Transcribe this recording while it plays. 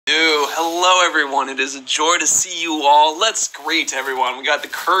Hello everyone, it is a joy to see you all. Let's greet everyone. We got the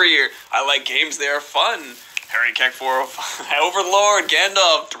Courier, I like games, they are fun. Harry Keck 405, Overlord,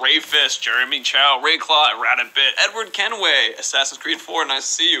 Gandalf, Dreyfus, Jeremy Chow, Rayclaw, Radabit, Edward Kenway, Assassin's Creed 4, nice to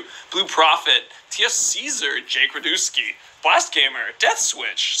see you. Blue Prophet, T.S. Caesar, Jake Radusky, Blast Gamer, Death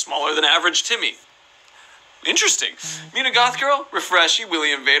Switch, smaller than average Timmy. Interesting. Mina Goth Girl, Refreshy,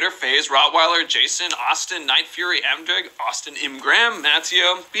 William Vader, FaZe, Rottweiler, Jason, Austin, Night Fury, Amdrag, Austin Imgram,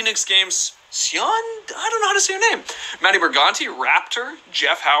 Matteo, Phoenix Games, Sion? I don't know how to say your name. Matty Berganti, Raptor,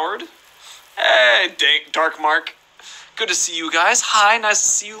 Jeff Howard. Hey, Dark Mark. Good to see you guys. Hi, nice to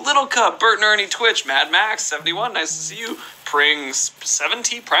see you. Little Cup, Bert and Ernie, Twitch, Mad Max, 71, nice to see you. Prings,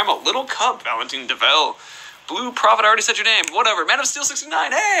 7T Primal, Little Cup, Valentine DeVille. Blue Prophet, I already said your name. Whatever. Man of Steel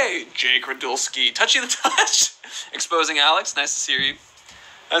 69. Hey! Jake Radulski. Touchy the Touch. Exposing Alex. Nice to see you.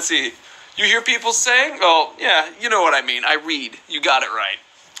 Let's see. You hear people saying? Oh, yeah, you know what I mean. I read. You got it right.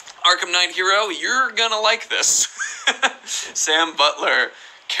 Arkham Knight Hero, you're gonna like this. Sam Butler.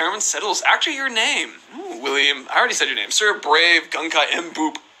 Karen Settles. Actually, your name. Ooh, William. I already said your name. Sir Brave. Gunkai M.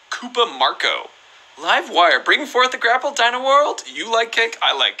 Boop. Koopa Marco. Livewire, bring forth the Grapple, Dino World. You like cake,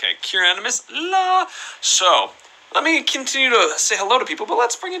 I like cake. Curianimus, la. So, let me continue to say hello to people, but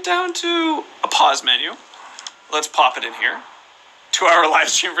let's bring it down to a pause menu. Let's pop it in here. 2-hour live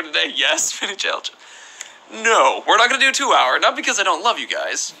stream for today, yes, finish Elgin. No, we're not going to do 2 hour, not because I don't love you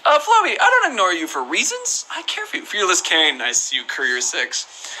guys. Flowy, I don't ignore you for reasons. I care for you. Fearless Kane, nice to see you, Courier 6.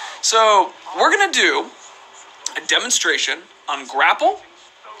 So, we're going to do a demonstration on Grapple,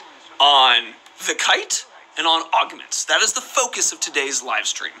 on the Kite, and on Augments. That is the focus of today's live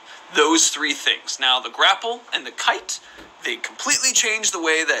stream. Those three things. Now, the Grapple and the Kite, they completely change the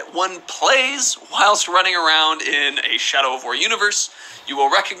way that one plays whilst running around in a Shadow of War universe. You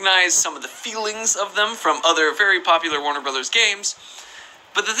will recognize some of the feelings of them from other very popular Warner Brothers games.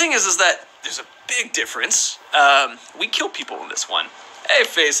 But the thing is that there's a big difference. We kill people in this one. Hey,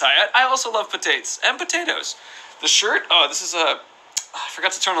 FaZe Hyatt. I also love potatoes and potatoes. The shirt, oh, this is a... I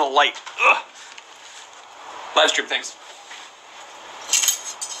forgot to turn on the light. Ugh. Live stream things.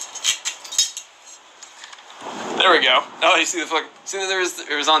 There we go. Oh, you see the fuck? See that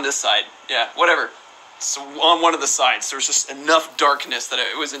it was on this side. Yeah, whatever. So on one of the sides, there was just enough darkness that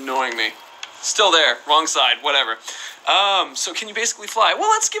it was annoying me. Still there, wrong side, whatever. So can you basically fly? Well,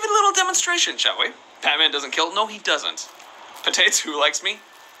 let's give it a little demonstration, shall we? Batman doesn't kill? No, he doesn't. Potatoes, who likes me?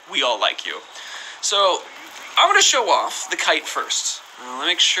 We all like you. So I'm gonna show off the Kite first. Let me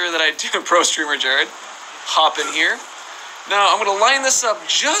make sure that I do pro streamer Jared. Hop in here. Now, I'm going to line this up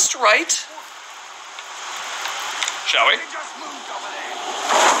just right. Shall we?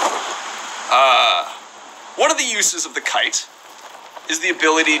 One of the uses of the Kite is the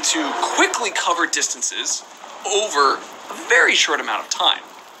ability to quickly cover distances over a very short amount of time.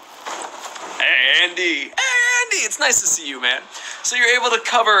 Hey, Andy. Hey, Andy. It's nice to see you, man. So you're able to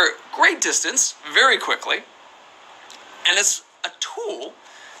cover great distance very quickly. And it's a tool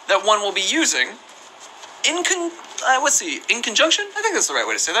that one will be using in conjunction? I think that's the right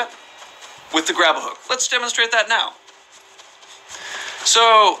way to say that. With the grapple hook. Let's demonstrate that now.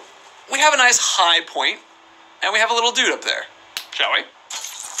 So, we have a nice high point, and we have a little dude up there. Shall we?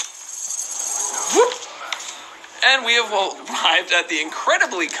 Whoop! And we have arrived at the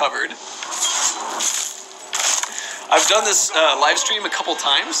incredibly covered. I've done this live stream a couple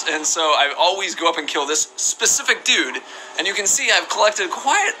times, and so I always go up and kill this specific dude. And you can see I've collected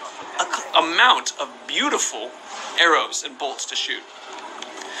quite an amount of beautiful arrows and bolts to shoot.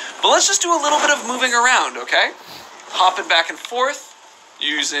 But let's just do a little bit of moving around, okay? Hopping back and forth,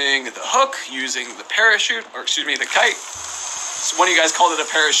 using the hook, using the parachute, or excuse me, the kite. So one of you guys called it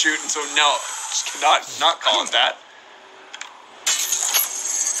a parachute, and so no, just cannot not call it that.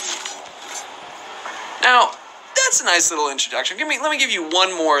 Now, that's a nice little introduction. Let me give you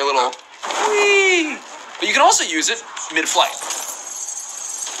one more little whee. But you can also use it mid-flight.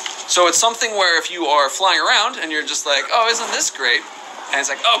 So it's something where if you are flying around and you're just like, oh, isn't this great? And it's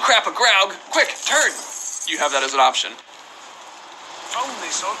like, oh crap, a Graug, quick, turn. You have that as an option.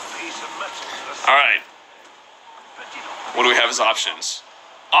 All right. What do we have as options?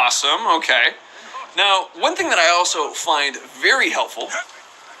 Awesome, okay. Now, one thing that I also find very helpful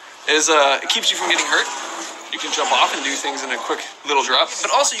is it keeps you from getting hurt. You can jump off and do things in a quick little drop.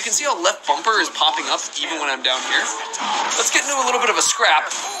 But also, you can see how left bumper is popping up even when I'm down here. Let's get into a little bit of a scrap.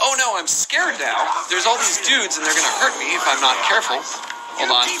 Oh no, I'm scared now. There's all these dudes and they're going to hurt me if I'm not careful.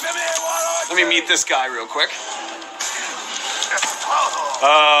 Hold on. Let me meet this guy real quick.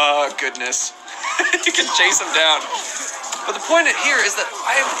 Goodness. You can chase him down. But the point here is that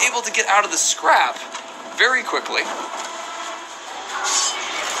I am able to get out of the scrap very quickly.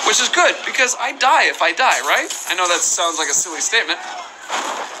 Which is good, because I die if I die, right? I know that sounds like a silly statement,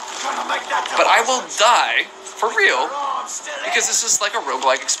 but I will die for real, because this is like a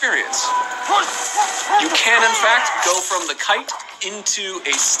roguelike experience. You can, in fact, go from the kite into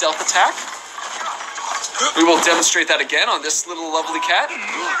a stealth attack. We will demonstrate that again on this little lovely cat.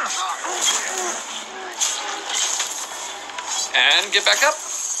 And get back up.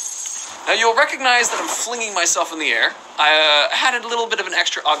 Now you'll recognize that I'm flinging myself in the air. I had a little bit of an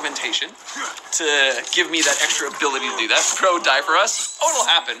extra augmentation to give me that extra ability to do that. Pro die for us. Oh, it'll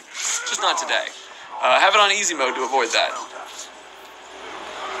happen. Just not today. Have it on easy mode to avoid that.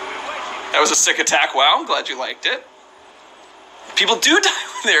 That was a sick attack. Wow, I'm glad you liked it. People do die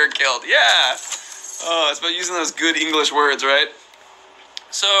when they're killed. Yeah. Oh, it's about using those good English words, right?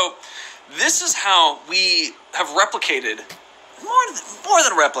 So, this is how we have replicated, more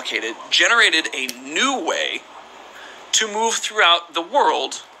than replicated, generated a new way to move throughout the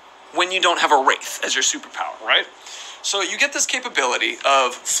world when you don't have a Wraith as your superpower, right? So you get this capability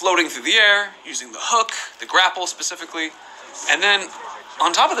of floating through the air, using the hook, the grapple specifically, and then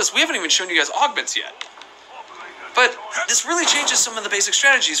on top of this, we haven't even shown you guys augments yet. But this really changes some of the basic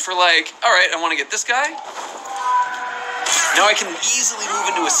strategies for like, all right, I want to get this guy. Now I can easily move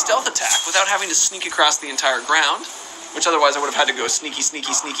into a stealth attack without having to sneak across the entire ground, which otherwise I would have had to go sneaky,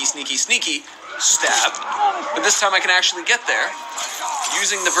 sneaky, sneaky, sneaky, sneaky, stab. But this time I can actually get there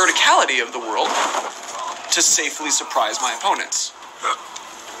using the verticality of the world to safely surprise my opponents.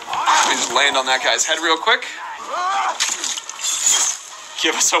 Let me just land on that guy's head real quick.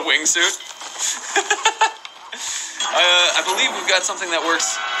 Give us a wingsuit. I believe we've got something that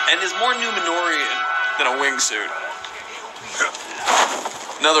works and is more Numenorian than a wingsuit.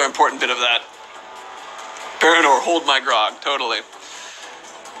 Another important bit of that. Baranor, hold my grog, totally.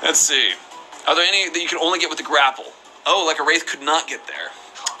 Let's see. Are there any that you can only get with the grapple? Oh, like a Wraith could not get there.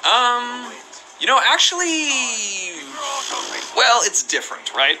 You know, actually, well, it's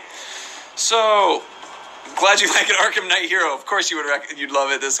different, right? So, glad you like an Arkham Knight hero. Of course you'd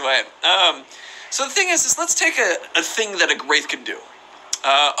love it this way. So the thing is let's take a thing that a Wraith can do.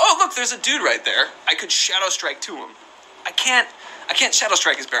 Oh, look, there's a dude right there. I could Shadow Strike to him. I can't Shadow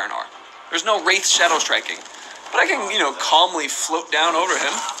Strike as Baranor. There's no Wraith Shadow Striking. But I can, calmly float down over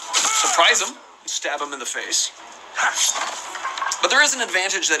him, surprise him, and stab him in the face. But there is an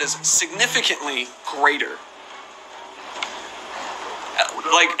advantage that is significantly greater.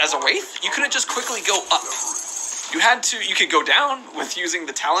 Like, as a Wraith, you couldn't just quickly go up. You could go down with using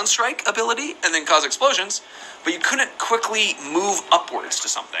the Talon Strike ability and then cause explosions, but you couldn't quickly move upwards to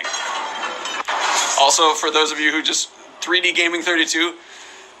something. Also, for those of you who just 3D Gaming 32,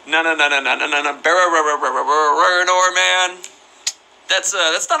 no, Baranor, man. That's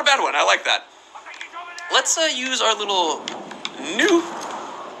not a bad one. I like that. Let's use our little new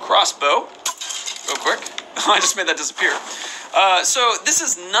crossbow real quick. I just made that disappear. So this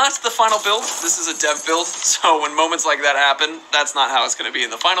is not the final build. This is a dev build. So when moments like that happen, that's not how it's going to be in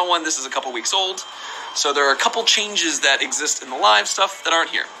the final one. This is a couple weeks old. So there are a couple changes that exist in the live stuff that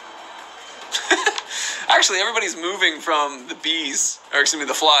aren't here. Actually, everybody's moving from the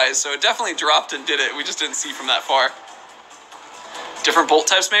the flies. So it definitely dropped and did it. We just didn't see from that far. Different bolt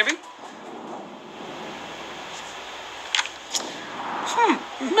types, maybe?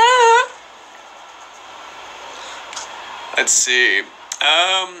 Let's see.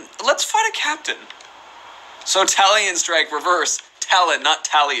 Let's fight a captain. So Talion Strike, reverse. Talon, not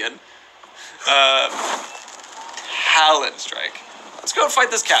Talion. Talon Strike. Let's go and fight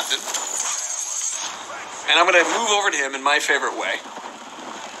this captain. And I'm going to move over to him in my favorite way.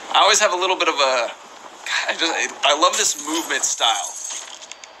 I always have a little bit of a... I love this movement style.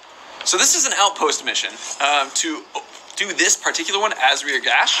 So this is an outpost mission to do this particular one as Rear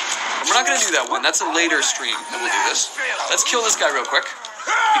Gash. And we're not going to do that one. That's a later stream that we'll do this. Let's kill this guy real quick,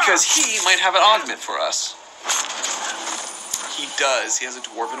 because he might have an augment for us. He does. He has a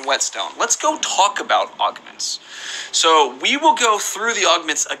Dwarven Whetstone. Let's go talk about augments. So we will go through the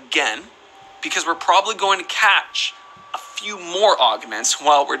augments again, because we're probably going to catch a few more augments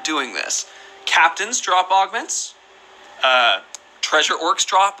while we're doing this. Captains drop augments. Treasure Orcs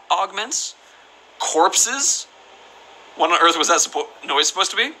drop augments. Corpses. What on earth was that noise supposed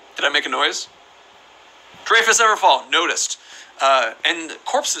to be? Did I make a noise? Dreyfus Everfall, noticed. And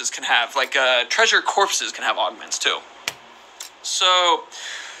corpses can have, treasure corpses can have augments too. So,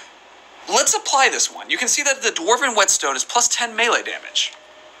 let's apply this one. You can see that the Dwarven Whetstone is plus 10 melee damage.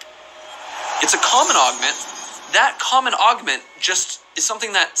 It's a common augment. That common augment just is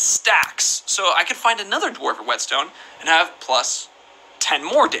something that stacks. So I could find another Dwarven Whetstone and have plus 10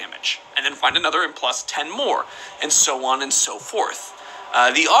 more damage, and then find another and plus 10 more, and so on and so forth.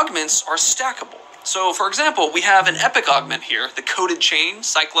 The augments are stackable. So, for example, we have an epic augment here, the coated chain,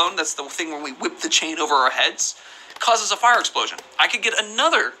 Cyclone. That's the thing where we whip the chain over our heads. Causes a fire explosion. I could get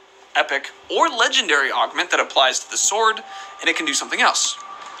another epic or legendary augment that applies to the sword, and it can do something else.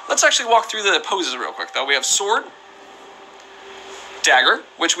 Let's actually walk through the poses real quick, though. We have sword, dagger,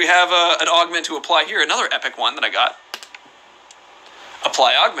 which we have an augment to apply here. Another epic one that I got.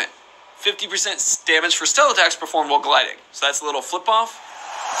 Apply augment. 50% damage for stealth attacks performed while gliding. So that's a little flip off.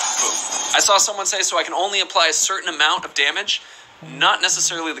 Boom. I saw someone say, so I can only apply a certain amount of damage. Not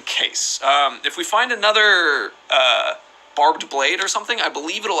necessarily the case. If we find another barbed blade or something, I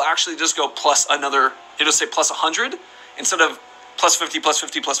believe it'll actually just go plus another, it'll say plus 100 instead of plus 50, plus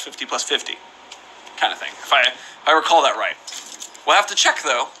 50, plus 50, plus 50 kind of thing, if I recall that right. We'll have to check,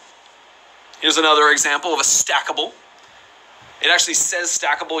 though. Here's another example of a stackable. It actually says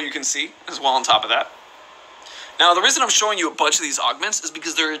stackable, you can see, as well on top of that. Now, the reason I'm showing you a bunch of these augments is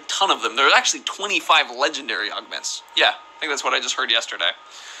because there are a ton of them. There are actually 25 legendary augments. Yeah, I think that's what I just heard yesterday.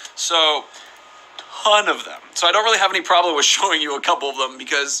 So, ton of them. So I don't really have any problem with showing you a couple of them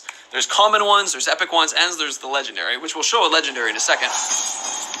because there's common ones, there's epic ones, and there's the legendary, which we'll show a legendary in a second.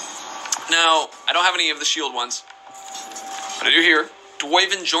 Now, I don't have any of the shield ones, but I do here.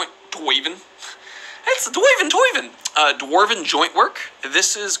 Dwarven joint work.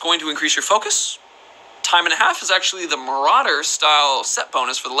 This is going to increase your focus. Time and a half is actually the Marauder style set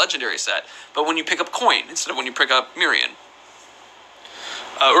bonus for the legendary set, but when you pick up coin instead of when you pick up Mirian.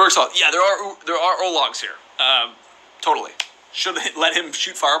 Yeah, there are Ologs here. Totally. Should let him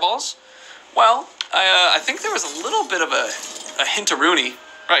shoot fireballs? Well, I think there was a little bit of a hint-a-rooney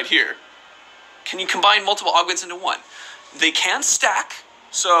right here. Can you combine multiple augments into one? They can stack,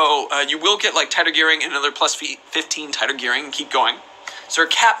 so you will get like tighter gearing and another plus 15 tighter gearing and keep going. So they're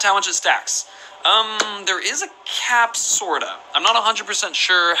capped how much it stacks. There is a cap, sorta. I'm not 100%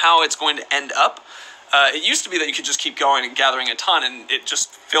 sure how it's going to end up. It used to be that you could just keep going and gathering a ton, and it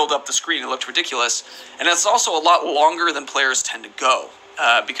just filled up the screen. It looked ridiculous. And it's also a lot longer than players tend to go.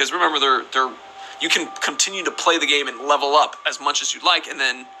 Because remember, you can continue to play the game and level up as much as you'd like, and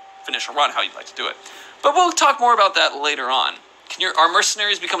then finish a run how you'd like to do it. But we'll talk more about that later on. Our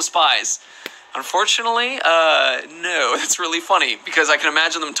mercenaries become spies? Unfortunately, no. It's really funny, because I can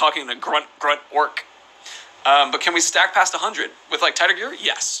imagine them talking to grunt orc. But can we stack past 100 with like tighter gear?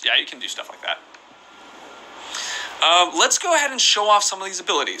 Yes. Yeah, you can do stuff like that. Let's go ahead and show off some of these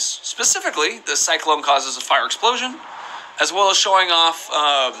abilities. Specifically, the Cyclone causes a fire explosion, as well as showing off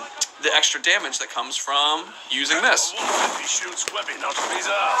the extra damage that comes from using this.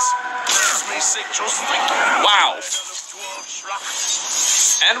 Wow.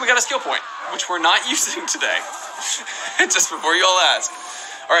 And we got a skill point, which we're not using today. Just before you all ask.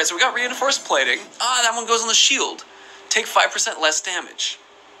 Alright, so we got reinforced plating. That one goes on the shield. Take 5% less damage.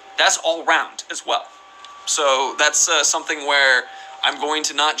 That's all round as well. So that's something where I'm going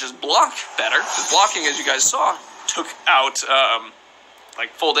to not just block better, because blocking, as you guys saw, took out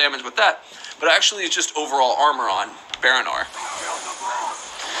like full damage with that, but actually it's just overall armor on Baranor.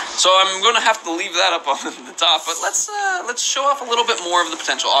 So I'm going to have to leave that up on the top, but let's show off a little bit more of the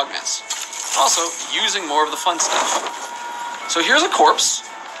potential augments. Also, using more of the fun stuff. So here's a corpse.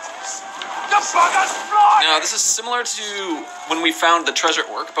 Now, this is similar to when we found the treasure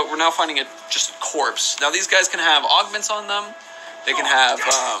orc, but we're now finding it just a corpse. Now, these guys can have augments on them. They can have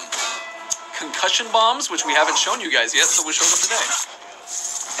concussion bombs, which we haven't shown you guys yet, so we'll show them today.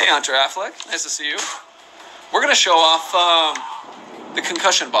 Hey, Hunter Affleck. Nice to see you. We're going to show off the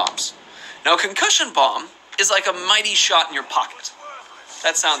concussion bombs. Now, concussion bomb is like a mighty shot in your pocket.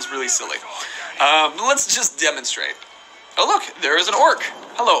 That sounds really silly. Let's just demonstrate. Oh, look, there is an orc.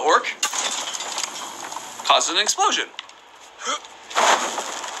 Hello, orc. Causes an explosion.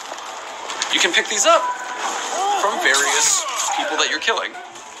 You can pick these up from various people that you're killing.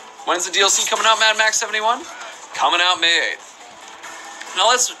 When's the DLC coming out, Mad Max 71? Coming out May 8th. Now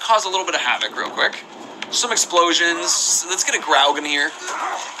let's cause a little bit of havoc real quick. Some explosions. Let's get a Graug in here.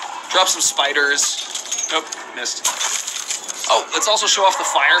 Drop some spiders. Nope, missed. Oh, let's also show off the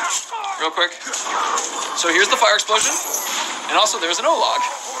fire real quick. So here's the fire explosion. And also there's an Olog,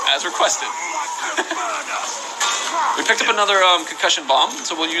 as requested. We picked up another concussion bomb,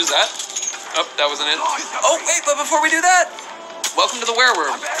 so we'll use that. Oh, that wasn't it. Oh, wait, but before we do that, welcome to the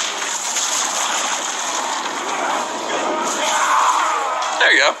werewolf.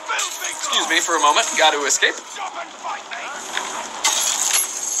 There you go. Excuse me for a moment. Got to escape.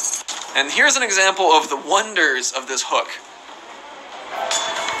 And here's an example of the wonders of this hook.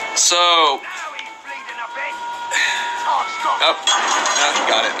 So... Oh, no,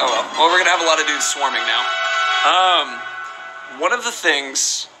 got it. Oh well. Well, we're going to have a lot of dudes swarming now. one of the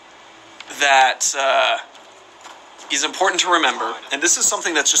things that is important to remember, and this is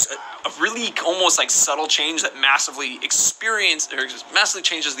something that's just a really almost like subtle change that massively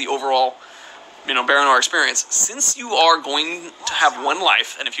changes the overall, Baranor experience. Since you are going to have one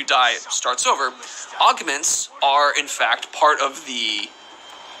life, and if you die, it starts over, augments are in fact part of the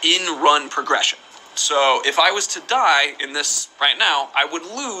in-run progression. So if I was to die in this right now, I would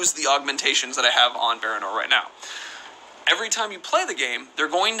lose the augmentations that I have on Baranor right now. Every time you play the game, they're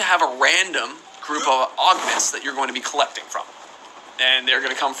going to have a random group of augments that you're going to be collecting from. And they're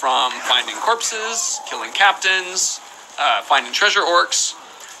going to come from finding corpses, killing captains, finding treasure orcs.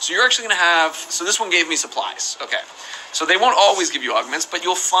 So you're actually going to have... So this one gave me supplies. Okay. So they won't always give you augments, but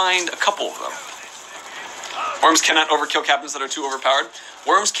you'll find a couple of them. Worms cannot overkill captains that are too overpowered.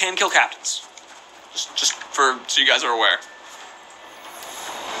 Worms can kill captains. Just so you guys are aware.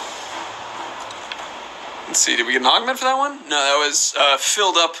 Let's see, did we get an augment for that one? No, that was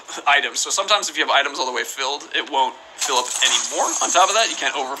filled up items. So sometimes if you have items all the way filled, it won't fill up anymore. On top of that, you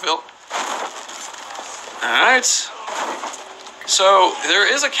can't overfill. Alright. So there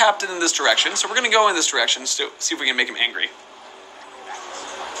is a captain in this direction, so we're going to go in this direction to see if we can make him angry.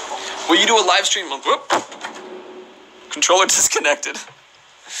 Will you do a live stream? Whoop. Controller disconnected.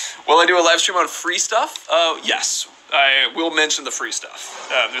 Will I do a live stream on free stuff? Yes. I will mention the free stuff.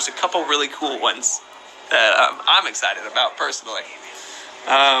 There's a couple really cool ones that I'm excited about personally.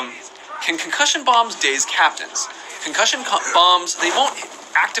 Can concussion bombs daze captains? Concussion bombs, they won't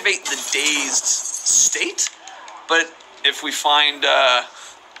activate the dazed state, but if we find,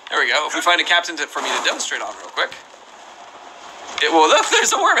 there we go, if we find a captain for me to demonstrate on real quick, it will, look,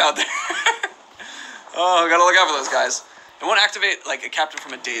 there's a worm out there. Oh, gotta look out for those guys. It won't activate, like, a captain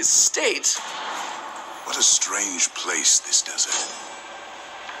from a dazed state. What a strange place, this desert.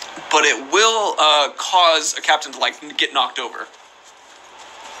 But it will cause a captain to, like, get knocked over.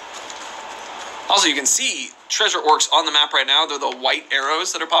 Also, you can see treasure orcs on the map right now. They're the white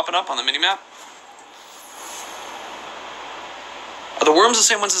arrows that are popping up on the mini-map. Are the worms the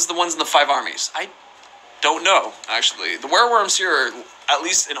same ones as the ones in the 5 armies? I don't know, actually. The werewolves here are, at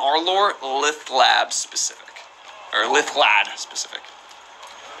least in our lore, Lithlab specific. Or Lithlad specific.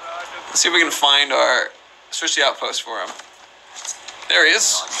 Let's see if we can find our... Switch the outpost for him. There he is.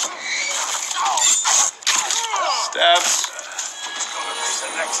 Stabs.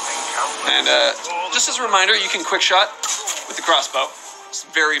 And just as a reminder, you can quick shot with the crossbow. It's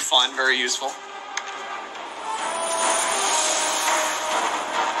very fun, very useful.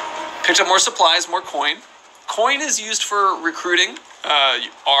 Picked up more supplies, more coin. Coin is used for recruiting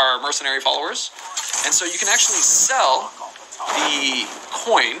our mercenary followers. And so you can actually sell the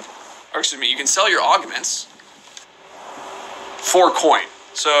coin, or excuse me, you can sell your augments for coin.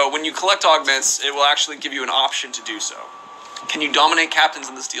 So when you collect augments, it will actually give you an option to do so. Can you dominate captains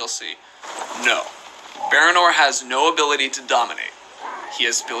in this DLC? No. Baranor has no ability to dominate. He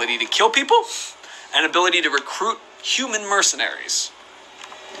has ability to kill people and ability to recruit human mercenaries.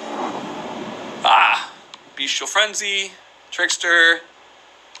 Bestial Frenzy, Trickster,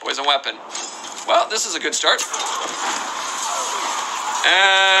 Poison Weapon. Well, this is a good start.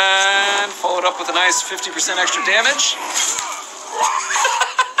 And followed up with a nice 50% extra damage.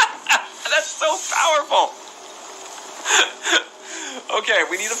 That's so powerful. Okay,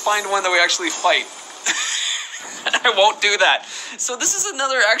 we need to find one that we actually fight. I won't do that. So this is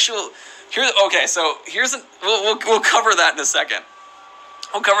another actual... Okay, so here's... We'll cover that in a second.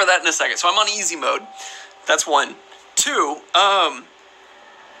 We'll cover that in a second. So I'm on easy mode. That's one. Two,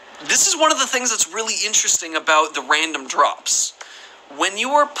 this is one of the things that's really interesting about the random drops. When you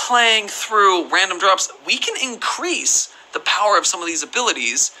are playing through random drops, we can increase the power of some of these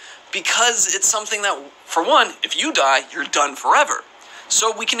abilities because it's something that, for one, if you die, you're done forever.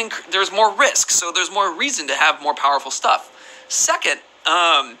 So we can there's more risk, so there's more reason to have more powerful stuff. Second,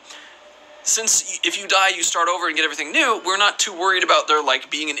 since if you die, you start over and get everything new, we're not too worried about there like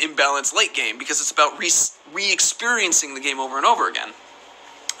being an imbalanced late game because it's about re-experiencing the game over and over again.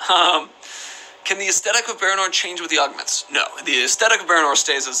 Can the aesthetic of Baranor change with the augments? No, the aesthetic of Baranor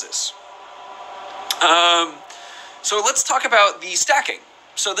stays as is. So let's talk about the stacking.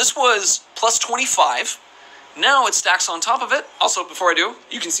 So this was plus 25. Now it stacks on top of it. Also, before I do,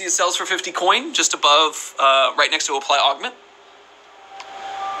 you can see it sells for 50 coin just above, right next to apply augment.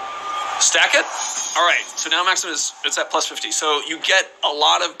 Stack it. All right, so now maximum it's at plus 50. So you get a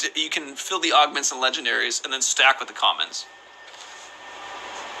lot of, you can fill the augments and legendaries and then stack with the commons.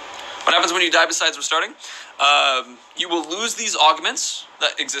 What happens when you die besides restarting? You will lose these augments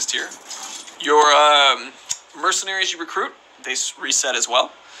that exist here. Your mercenaries you recruit, they reset as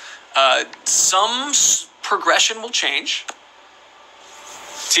well. Some progression will change.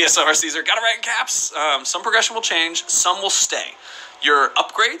 TSRCs are gotta write in caps. Some progression will change, some will stay. Your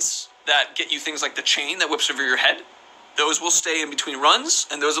upgrades that get you things like the chain that whips over your head, those will stay in between runs,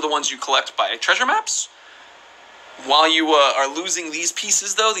 and those are the ones you collect by treasure maps. While you are losing these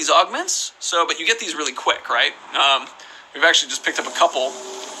pieces, though, these augments, but you get these really quick, right? We've actually just picked up a couple,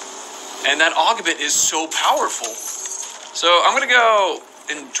 and that augment is so powerful. So I'm going to go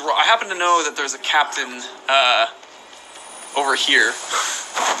and draw. I happen to know that there's a captain over here,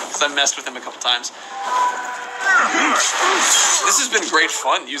 because I messed with him a couple times. This has been great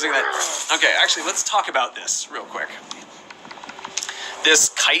fun using that. Okay, actually, let's talk about this real quick. This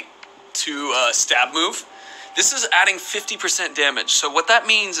kite to stab move. This is adding 50% damage. So what that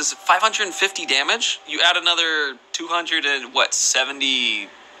means is 550 damage. You add another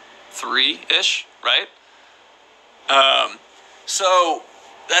 273-ish, right? So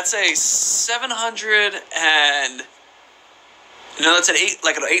that's a 700 and no, that's an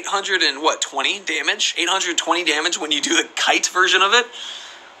 820 damage. 820 damage when you do the kite version of it.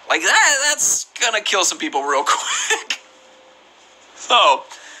 Like that's gonna kill some people real quick. So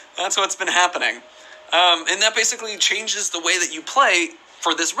that's what's been happening. And that basically changes the way that you play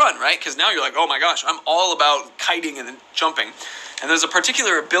for this run, right? Because now you're like, oh my gosh, I'm all about kiting and jumping. And there's a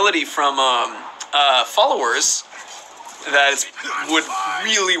particular ability from followers that would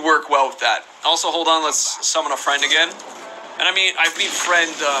really work well with that. Also, hold on, let's summon a friend again. And I mean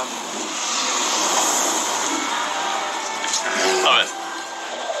friend, love it.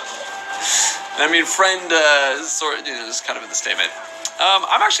 And I mean friend, sort of, is kind of in the statement.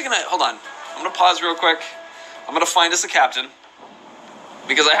 I'm actually gonna, hold on. I'm going to pause real quick. I'm going to find us a captain,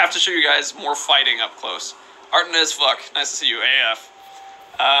 because I have to show you guys more fighting up close. Artin as fuck. Nice to see you, AF.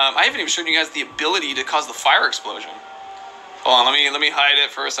 I haven't even shown you guys the ability to cause the fire explosion. Hold on, let me hide it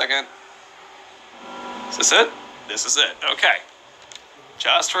for a second. Is this it? This is it. Okay.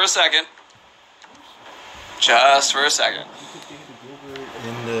 Just for a second. Just for a second.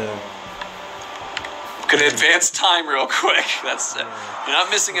 Gonna advance time real quick. That's it. You're not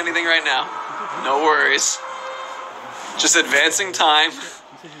missing anything right now. No worries. Just advancing time.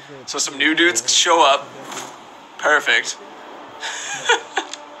 So some new dudes show up. Perfect.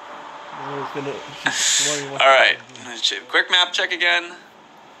 Alright. Quick map check again.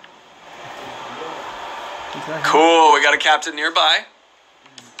 Cool. We got a captain nearby.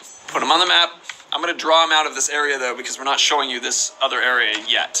 Put him on the map. I'm going to draw him out of this area, though, because we're not showing you this other area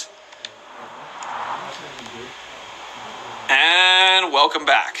yet. And welcome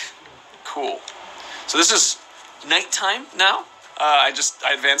back. Cool. So this is nighttime now. I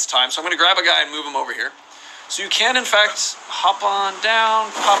advanced time, so I'm going to grab a guy and move him over here. So you can, in fact, hop on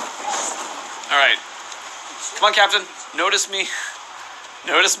down, pop. All right. Come on, Captain. Notice me.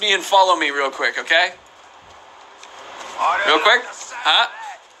 Notice me and follow me real quick, okay? Real quick. Huh?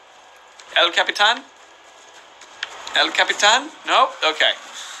 El Capitan? El Capitan? Nope? Okay.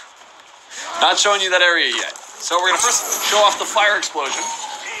 Not showing you that area yet. So we're going to first show off the fire explosion.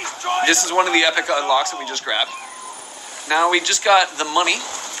 This is one of the epic unlocks that we just grabbed. Now we just got the money,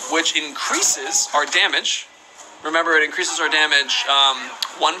 which increases our damage. Remember, it increases our damage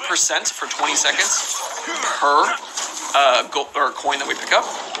 1% for 20 seconds per gold or coin that we pick up.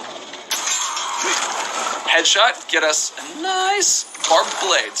 Headshot, get us a nice barbed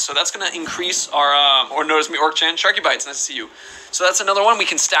blade. So that's going to increase our, or notice me, Orc-chan, Sharky Bites, nice to see you. So that's another one we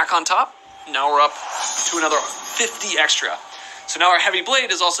can stack on top. Now we're up to another 50 extra. So now our heavy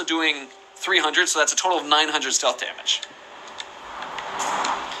blade is also doing 300, so that's a total of 900 stealth damage.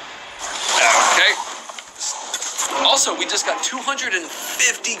 Okay. Also, we just got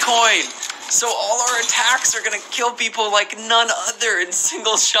 250 coin. So all our attacks are going to kill people like none other in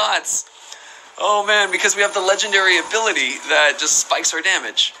single shots. Oh man, because we have the legendary ability that just spikes our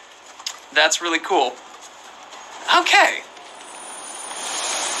damage. That's really cool. Okay.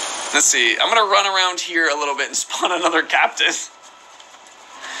 Let's see. I'm going to run around here a little bit and spawn another captain.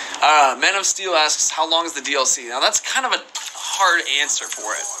 Man of Steel asks, how long is the DLC? Now, that's kind of a hard answer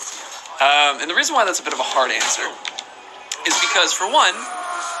for it. And the reason why that's a bit of a hard answer is because, for one,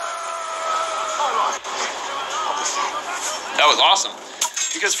 that was awesome.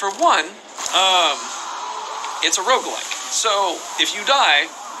 Because, for one, it's a roguelike. So, if you die,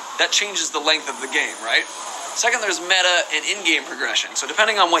 that changes the length of the game, right? Second, there's meta and in-game progression. So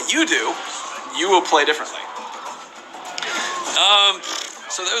depending on what you do, you will play differently.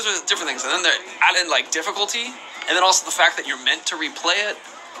 So those are different things. And then they add in like difficulty, and then also the fact that you're meant to replay it.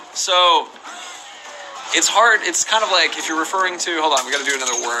 So it's hard. It's kind of like if you're referring to, hold on, we got to do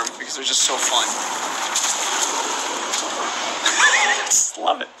another worm because they're just so fun. Just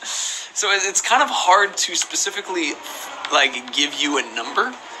love it. So it's kind of hard to specifically like give you a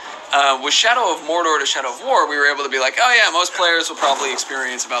number. With Shadow of Mordor to Shadow of War, we were able to be like, oh yeah, most players will probably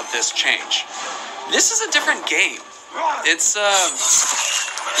experience about this change. This is a different game. It's,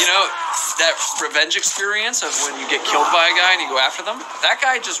 you know, that revenge experience of when you get killed by a guy and you go after them, that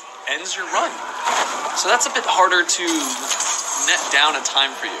guy just ends your run. So that's a bit harder to net down a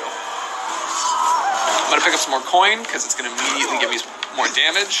time for you. I'm going to pick up some more coin, because it's going to immediately give me more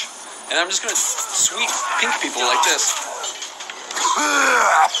damage. And I'm just going to sweep pink people like this.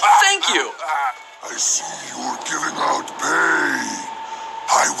 Thank you! I see you're giving out pain.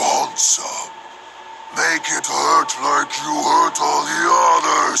 I want some. Make it hurt like you hurt all the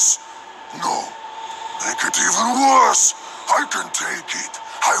others. No, make it even worse. I can take it.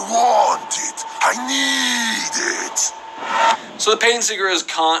 I want it. I need it. So the Pain Seeker has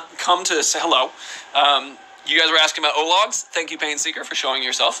come to say hello. You guys were asking about O-Logs. Thank you, Pain Seeker, for showing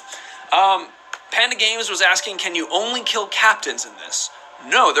yourself. Panda Games was asking, can you only kill captains in this?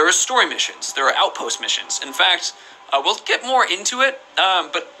 No, there are story missions. There are outpost missions. In fact, we'll get more into it,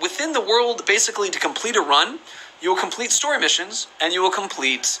 but within the world, basically, to complete a run, you will complete story missions, and you will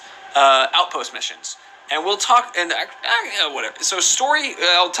complete outpost missions. And we'll talk, and whatever. So story,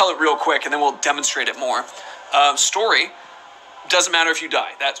 I'll tell it real quick, and then we'll demonstrate it more. Story, doesn't matter if you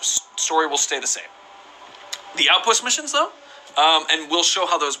die. That story will stay the same. The outpost missions, though, and we'll show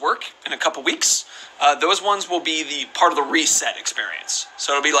how those work in a couple weeks. Those ones will be the part of the reset experience.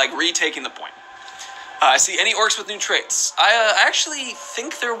 So it'll be like retaking the point. I see any orcs with new traits. I actually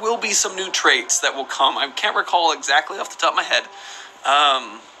think there will be some new traits that will come. I can't recall exactly off the top of my head.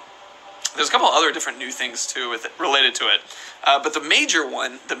 There's a couple other different new things too related to it. But the major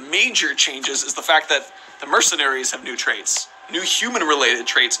one, the major changes is the fact that the mercenaries have new traits. New human-related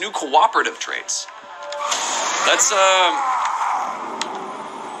traits, new cooperative traits. Let's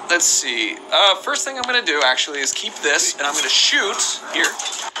see. First thing I'm going to do, actually, is keep this, and I'm going to shoot here.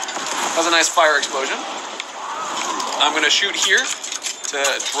 That was a nice fire explosion. I'm going to shoot here to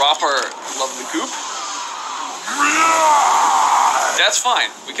drop our lovely goop. That's fine.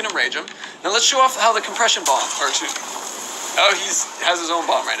 We can enrage him. Now let's show off how the compression bomb, oh, he has his own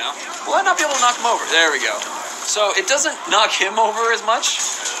bomb right now. Will I not be able to knock him over? There we go. So it doesn't knock him over as much,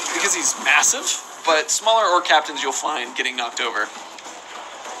 because he's massive, but smaller orc captains you'll find getting knocked over.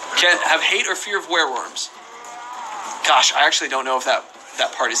 Can't have hate or fear of werewolves. Gosh, I actually don't know if that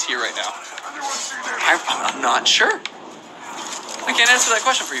part is here right now. I'm not sure. I can't answer that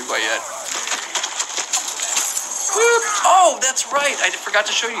question for you quite yet. Whoop. Oh, that's right. I forgot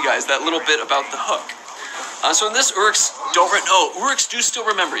to show you guys that little bit about the hook. So in this, Uruks Uruks do still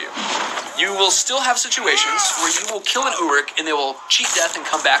remember you. You will still have situations where you will kill an Uruk and they will cheat death and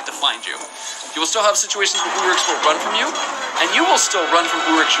come back to find you. You will still have situations where Uruks will run from you, and you will still run from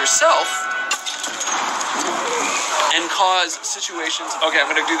Uruks yourself and cause situations. Okay, I'm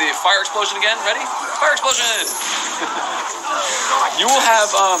going to do the fire explosion again. Ready? Fire explosion! You will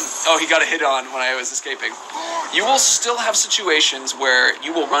have, oh, he got a hit on when I was escaping. You will still have situations where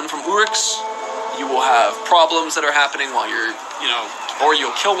you will run from Uruks. You will have problems that are happening while you're, or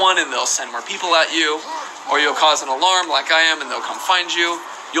you'll kill one and they'll send more people at you, or you'll cause an alarm like I am and they'll come find you.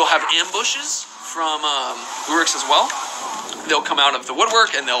 You'll have ambushes from Uruks as well. They'll come out of the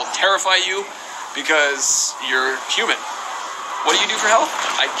woodwork and they'll terrify you because you're human. What do you do for health?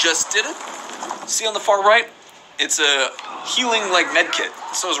 I just did it. See on the far right? It's a healing med kit.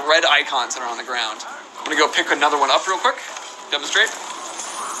 It's those red icons that are on the ground. I'm gonna go pick another one up real quick. Demonstrate.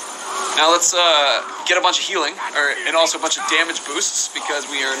 Now let's get a bunch of healing, and also a bunch of damage boosts, because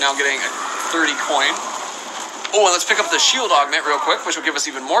we are now getting 30 coin. Oh, and let's pick up the shield augment real quick, which will give us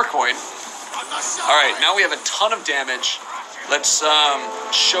even more coin. Alright, now we have a ton of damage. Let's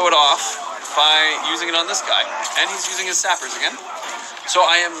show it off by using it on this guy. And he's using his sappers again. So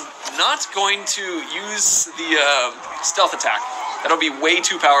I am not going to use the stealth attack. That'll be way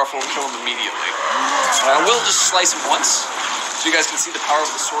too powerful and kill him immediately. But I will just slice him once, so you guys can see the power of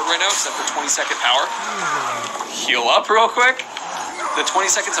the sword right now, except for 20-second power. Heal up real quick. The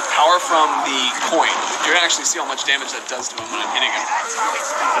 20 seconds of power from the coin. You're going to actually see how much damage that does to him when I'm hitting him.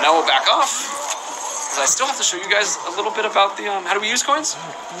 But now we'll back off, because I still have to show you guys a little bit about the, how do we use coins?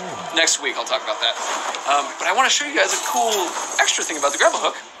 Next week I'll talk about that. But I want to show you guys a cool extra thing about the grapple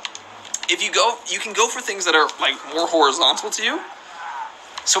hook. If you go, you can go for things that are more horizontal to you.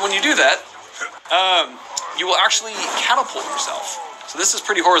 So when you do that, you will actually catapult yourself. So this is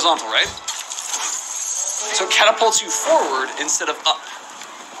pretty horizontal, right? So it catapults you forward instead of up.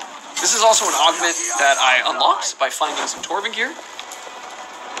 This is also an augment that I unlocked by finding some Torvin gear.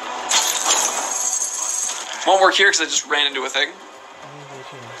 Won't work here because I just ran into a thing.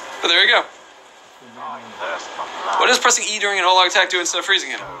 But there you go. What does pressing E during an all-out attack do instead of freezing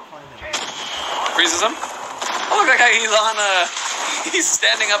him? Freezes him? Oh, look, that guy, he's on, he's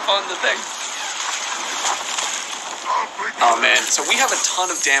standing up on the thing. Oh, man. So we have a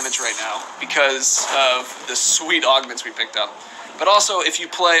ton of damage right now because of the sweet augments we picked up. But also, if you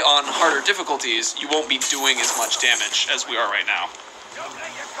play on harder difficulties, you won't be doing as much damage as we are right now.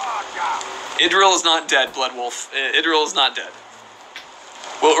 Idril is not dead, Bloodwolf. Idril is not dead.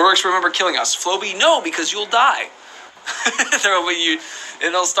 Will Urix remember killing us? Floby, no, because you'll die.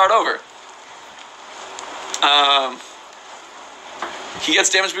 It'll start over. He gets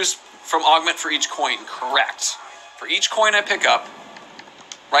damage boost from augment for each coin. Correct. For each coin I pick up,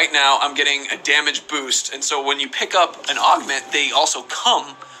 right now I'm getting a damage boost. And so when you pick up an augment, they also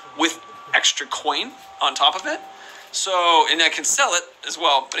come with extra coin on top of it. So, and I can sell it as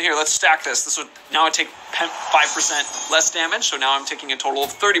well. But here, let's stack this. This would, now I take 5% less damage. So now I'm taking a total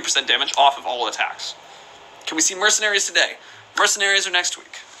of 30% damage off of all attacks. Can we see mercenaries today? Mercenaries are next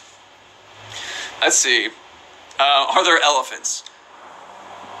week. Let's see. Are there elephants?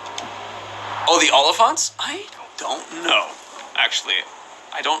 Oh, the Oliphants? I don't know. Actually,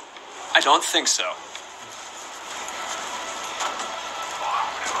 I don't think so.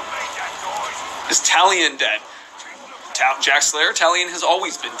 Is Talion dead? Jack Slayer? Talion has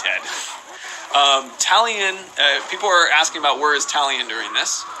always been dead. Talion, people are asking about where is Talion during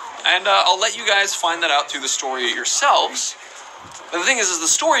this. And I'll let you guys find that out through the story yourselves. But the thing is the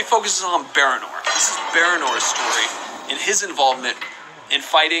story focuses on Baranor. This is Baranor's story and his involvement in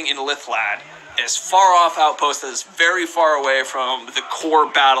fighting in Lithlad, as far off outpost that is very far away from the core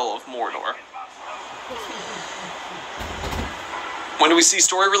battle of Mordor. When do we see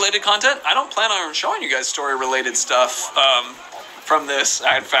story-related content? I don't plan on showing you guys story-related stuff from this.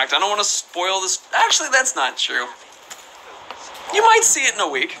 In fact, I don't want to spoil this. Actually, that's not true. You might see it in a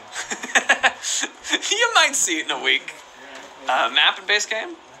week. You might see it in a week. Map and base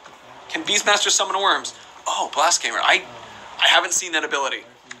game? Can Beastmaster summon worms? Oh, Blast Gamer. I haven't seen that ability.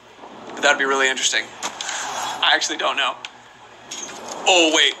 But that'd be really interesting. I actually don't know.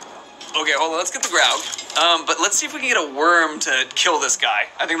 Oh, wait. Okay, hold on. Let's get the Graug. But let's see if we can get a worm to kill this guy.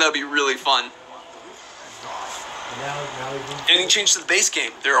 I think that would be really fun. Any change to the base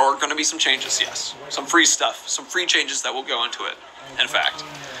game? There are going to be some changes, yes. Some free stuff. Some free changes that will go into it, in fact.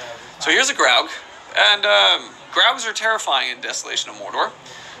 So here's a Graug. And Graugs are terrifying in Desolation of Mordor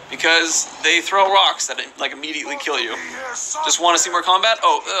because they throw rocks that like immediately kill you. Just want to see more combat?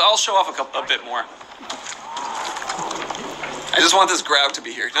 Oh, I'll show off a bit more. I just want this Graug to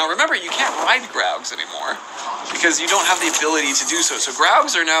be here. Now remember, you can't ride Graugs anymore because you don't have the ability to do so. So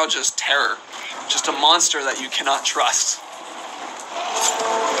Graugs are now just terror. Just a monster that you cannot trust.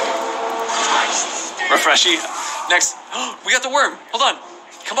 Refreshy. Next. Oh, we got the worm. Hold on.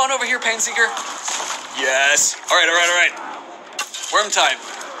 Come on over here, Painseeker. Yes. All right. Worm time.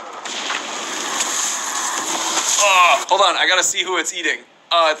 Oh, hold on. I gotta see who it's eating.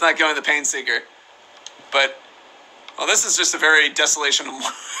 Oh, it's not going to the Painseeker. But, well, this is just a very Desolation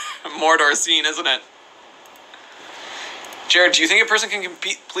of Mordor scene, isn't it? Jared, do you think a person can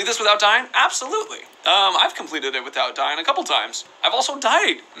complete this without dying? Absolutely. I've completed it without dying a couple times. I've also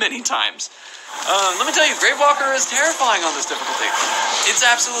died many times. Let me tell you, Gravewalker is terrifying on this difficulty. It's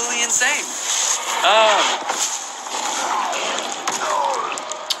absolutely insane.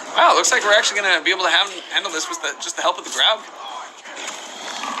 Wow, it looks like we're actually going to be able to handle this with just the help of the Graug.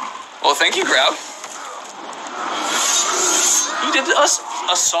 Well, thank you, Graug. You did us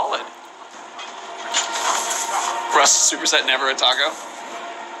a solid. Russ superset never a taco.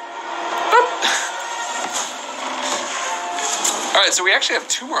 Alright, so we actually have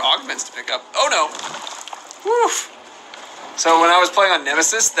 2 more augments to pick up. Oh no! Woof! So when I was playing on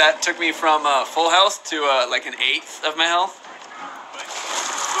Nemesis, that took me from full health to like an 1/8 of my health.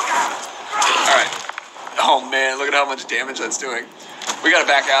 Alright. Oh man, look at how much damage that's doing. We gotta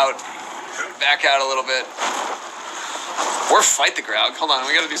back out. Back out a little bit. Or fight the Graug. Hold on,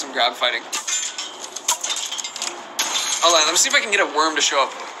 we gotta do some Graug fighting. Hold on, let me see if I can get a worm to show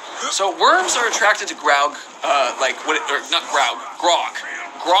up. So worms are attracted to Graug, not Graug, Grog.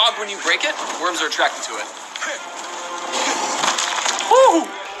 Grog, when you break it, worms are attracted to it. Woo!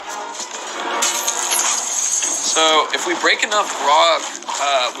 So if we break enough Grog,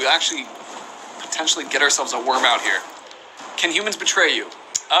 we actually potentially get ourselves a worm out here. Can humans betray you?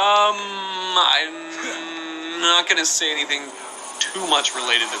 I'm not gonna say anything too much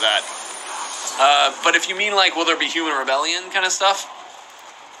related to that. But if you mean like, will there be human rebellion kind of stuff?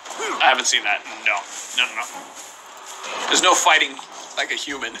 I haven't seen that. No. There's no fighting like a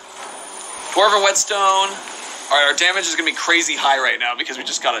human. Dwarven Whetstone. Alright, our damage is going to be crazy high right now because we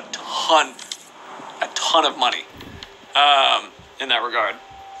just got a ton ton of money in that regard.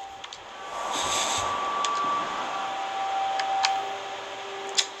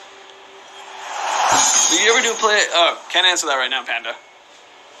 Do you ever do play? Oh, can't answer that right now, Panda.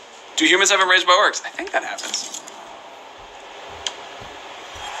 Do humans have enraged by orcs? I think that happens.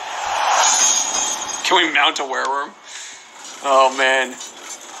 Can we mount a werewolf? Oh man.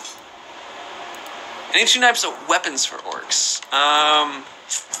 Any two types of weapons for orcs?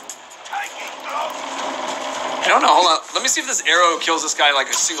 I don't know. Hold on. Let me see if this arrow kills this guy like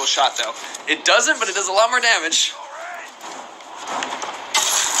a single shot, though. It doesn't, but it does a lot more damage.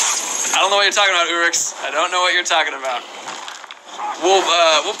 I don't know what you're talking about, Urix. I don't know what you're talking about.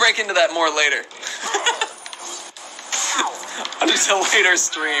 We'll break into that more later. On just a later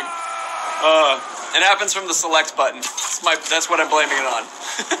stream. It happens from the select button. That's what I'm blaming it on.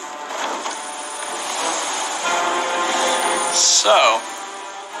 So,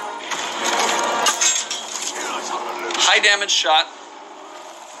 high damage shot.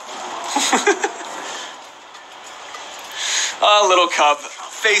 Oh, little cub.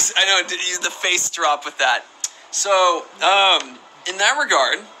 Face, I know, the face drop with that. So, in that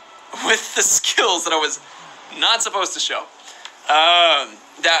regard, with the skills that I was not supposed to show,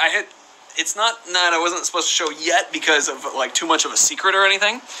 that I hit, it's not that I wasn't supposed to show yet because of like too much of a secret or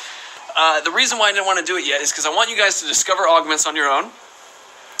anything. The reason why I didn't want to do it yet is because I want you guys to discover augments on your own,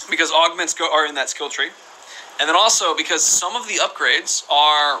 because augments are in that skill tree. And then also because some of the upgrades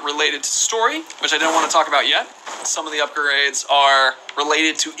are related to story, which I don't want to talk about yet. Some of the upgrades are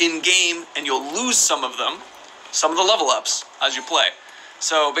related to in-game, and you'll lose some of them, some of the level ups as you play.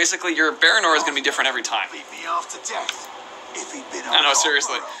 So basically your Baranor is going to be different every time. I know,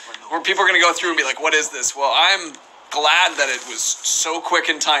 seriously. Where people are going to go through and be like, what is this? Well, I'm glad that it was so quick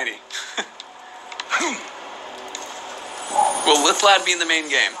and tiny. Will Lithlad be in the main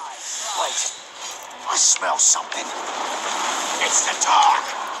game? Wait, I smell something. It's the dark.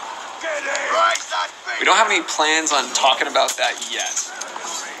 Get in. Raise that thing. We don't have any plans on talking about that yet.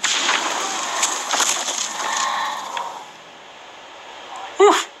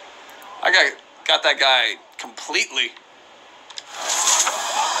 Whew. I got that guy completely.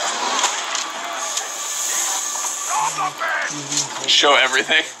 Show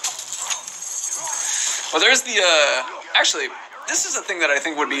everything. Well, there's the, actually, this is a thing that I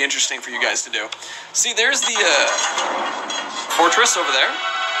think would be interesting for you guys to do. See, there's the, fortress over there.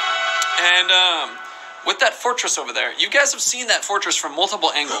 And, with that fortress over there, you guys have seen that fortress from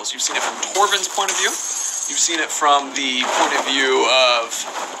multiple angles. You've seen it from Torvin's point of view. You've seen it from the point of view of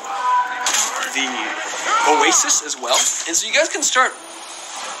the Oasis as well. And so you guys can start,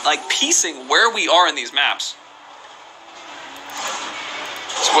 like, piecing where we are in these maps.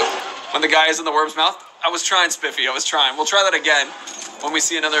 So when the guy is in the worm's mouth, I was trying, Spiffy. I was trying. We'll try that again when we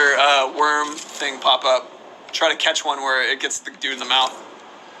see another worm thing pop up. Try to catch one where it gets the dude in the mouth.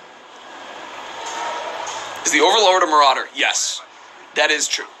 Is the Overlord a Marauder? Yes, that is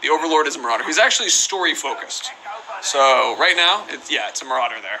true. The Overlord is a Marauder. He's actually story focused. So right now, it's a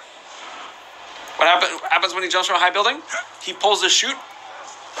Marauder there. What happens when he jumps from a high building? He pulls his chute,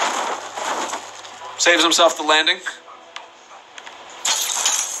 saves himself the landing.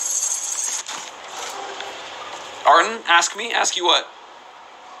 Arden, ask you what?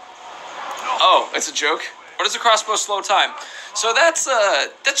 Oh, it's a joke. What is a crossbow slow time? So that's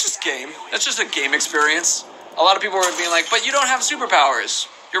just game. That's just a game experience. A lot of people are being like, but you don't have superpowers.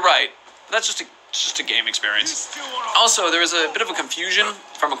 You're right. That's just a game experience. Also, there was a bit of a confusion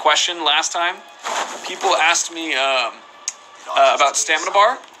from a question last time. People asked me about stamina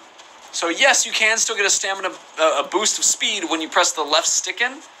bar. So yes, you can still get a boost of speed when you press the left stick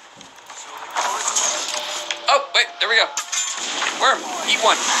in. Oh, wait, there we go. Worm, eat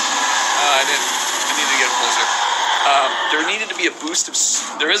one. I needed to get it closer. There needed to be a boost of,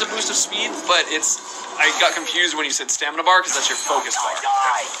 there is a boost of speed, but I got confused when you said stamina bar, because that's your focus bar.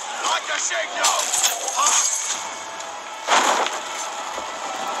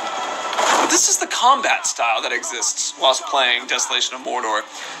 But this is the combat style that exists whilst playing Desolation of Mordor.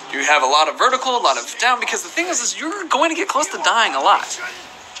 You have a lot of vertical, a lot of down, because the thing is you're going to get close to dying a lot.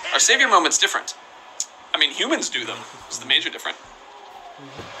 Our savior moment's different. I mean, humans do them. It's the major difference.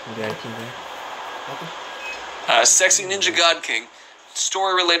 Sexy Ninja God King.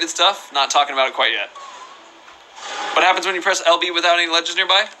 Story-related stuff. Not talking about it quite yet. What happens when you press LB without any ledges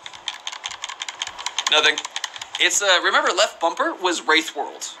nearby? Nothing. It's, remember, left bumper was Wraith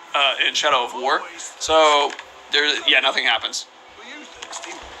World in Shadow of War. So, nothing happens.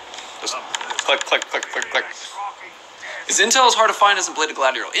 Just click, click, click, click, click. Is Intel as hard to find as in Blade of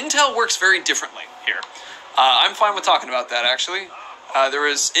Gladiator? Intel works very differently here. I'm fine with talking about that, actually. There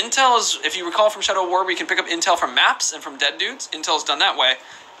is intel, if you recall from Shadow War, we can pick up intel from maps and from dead dudes. Intel's done that way.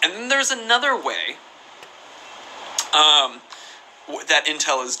 And then there's another way that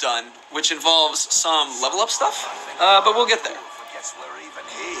intel is done, which involves some level up stuff, but we'll get there.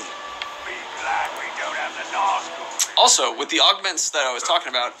 Also, with the augments that I was talking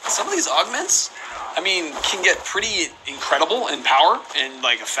about, some of these augments, I mean, can get pretty incredible in power and,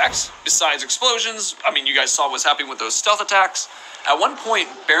 like, effects. Besides explosions, I mean, you guys saw what's happening with those stealth attacks. At one point,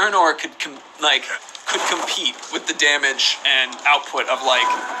 Baranor could compete with the damage and output of, like,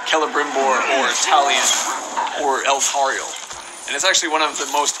 Celebrimbor or Talion or Elthariel. And it's actually one of the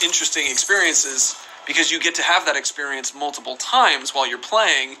most interesting experiences because you get to have that experience multiple times while you're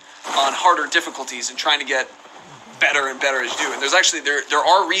playing on harder difficulties and trying to get better and better as you do. And there's actually, there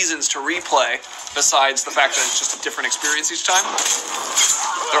are reasons to replay besides the fact that it's just a different experience each time.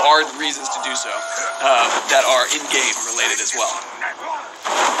 There are reasons to do so that are in-game related as well.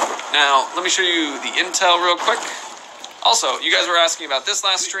 Now, let me show you the intel real quick. Also, you guys were asking about this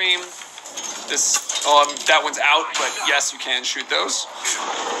last stream. That one's out, but yes, you can shoot those.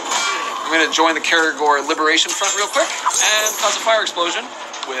 I'm going to join the Karagor Liberation Front real quick and cause a fire explosion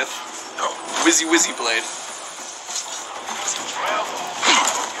with Wizzy Blade.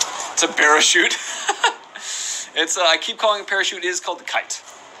 It's a parachute. It's I keep calling it a parachute. It is called the Kite.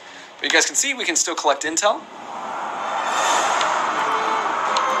 But you guys can see we can still collect intel.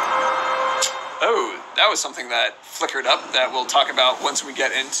 Oh, that was something that flickered up that we'll talk about once we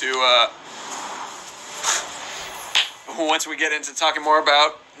get into talking more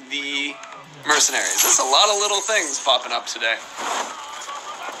about the mercenaries. There's a lot of little things popping up today.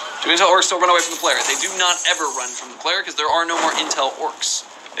 Do intel orcs still run away from the player? They do not ever run from the player because there are no more intel orcs.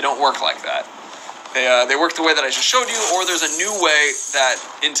 They don't work like that. They work the way that I just showed you, or there's a new way that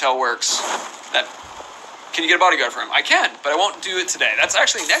intel works. Can you get a bodyguard for him? I can, but I won't do it today. That's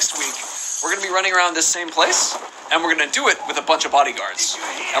actually next week. We're going to be running around this same place, and we're going to do it with a bunch of bodyguards.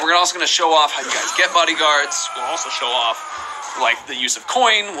 And we're also going to show off how you guys get bodyguards. We'll also show off like the use of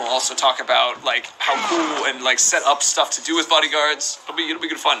coin. We'll also talk about like how cool and like set up stuff to do with bodyguards. It'll be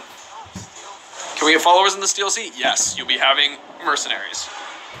good fun. Can we get followers in this DLC? Yes, you'll be having mercenaries.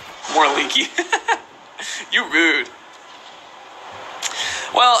 More leaky. You rude.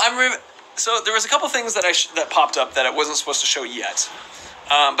 Well, so there was a couple things that that popped up that I wasn't supposed to show yet.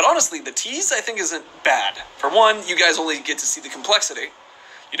 But honestly, the tease I think isn't bad. For one, you guys only get to see the complexity.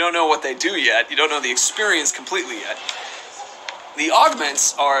 You don't know what they do yet. You don't know the experience completely yet. The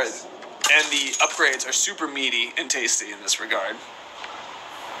augments and the upgrades are super meaty and tasty in this regard.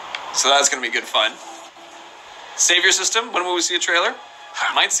 So that's going to be good fun. Savior system, when will we see a trailer?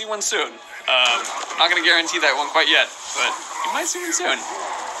 Might see one soon. I'm not going to guarantee that one quite yet, but you might see one soon.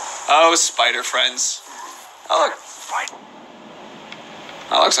 Oh, spider friends. Oh, look.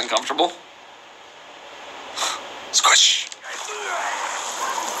 That looks uncomfortable. Squish.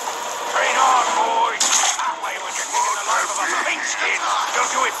 Train on, boys. That way when you're kicking the life of a pink skin,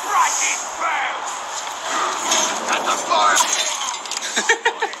 you'll do it right in bounds. At the fire.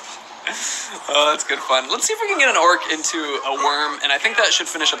 Oh, that's good fun. Let's see if we can get an orc into a worm, and I think that should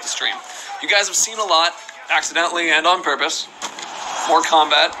finish up the stream. You guys have seen a lot, accidentally and on purpose. More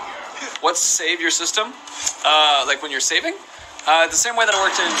combat. What's save your system? Like when you're saving? The same way that it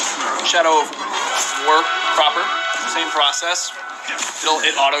worked in Shadow of War proper. Same process.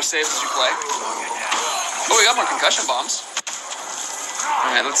 It auto-saves as you play. Oh, we got more concussion bombs.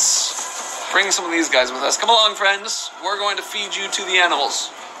 Alright, let's bring some of these guys with us. Come along, friends. We're going to feed you to the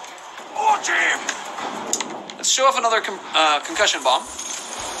animals. Let's show off another concussion bomb.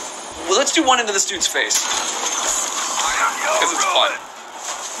 Well, let's do one into this dude's face. Because it's fun.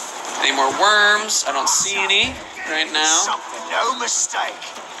 Any more worms? I don't see any right now. No mistake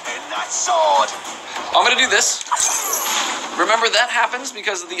in that sword. I'm going to do this. Remember, that happens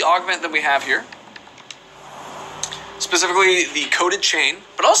because of the augment that we have here. Specifically, the coated chain.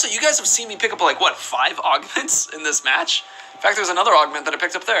 But also, you guys have seen me pick up, like, what, 5 augments in this match? In fact, there's another augment that I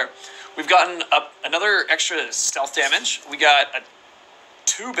picked up there. We've gotten up another extra stealth damage. We got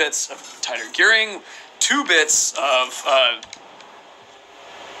 2 bits of tighter gearing, 2 bits of,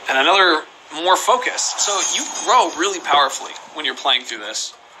 and another more focus. So you grow really powerfully when you're playing through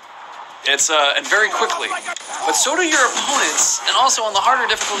this. It's, and very quickly. But so do your opponents, and also on the harder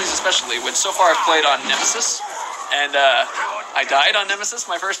difficulties especially, which so far I've played on Nemesis. And, I died on Nemesis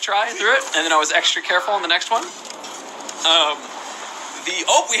my first try through it, and then I was extra careful on the next one.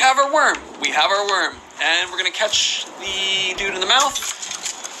 We have our worm. We have our worm. And we're going to catch the dude in the mouth.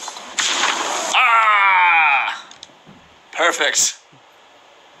 Ah! Perfect.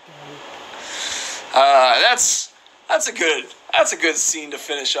 That's a good That's a good scene to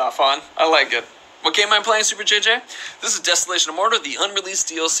finish off on. I like it. What game am I playing, Super JJ? This is Desolation of Mordor, the unreleased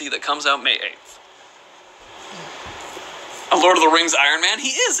DLC that comes out May 8th. A Lord of the Rings Iron Man? He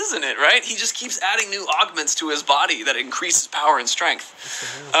is, isn't it, right? He just keeps adding new augments to his body that increases power and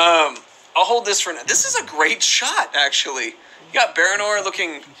strength. I'll hold this for now. This is a great shot, actually. You got Baranor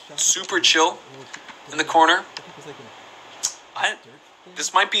looking super chill in the corner.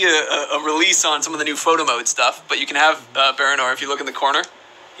 This might be a release on some of the new photo mode stuff, but you can have Baranor, if you look in the corner,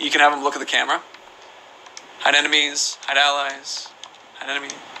 you can have him look at the camera. Hide enemies, hide allies, hide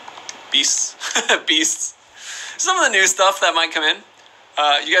enemy, beasts, beasts. Some of the new stuff that might come in.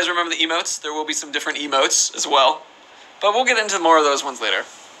 You guys remember the emotes? There will be some different emotes as well, but we'll get into more of those ones later.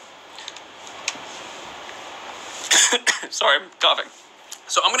 Sorry, I'm coughing.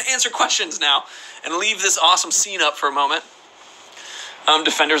 So I'm going to answer questions now and leave this awesome scene up for a moment.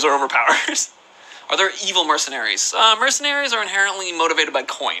 Defenders are overpowered. Are there evil mercenaries? Mercenaries are inherently motivated by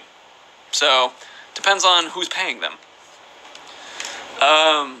coin. So, depends on who's paying them.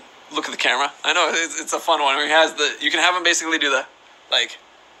 Look at the camera. I know, it's a fun one where he has the... You can have him basically do the, like...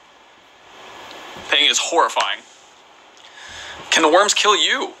 Thing is horrifying. Can the worms kill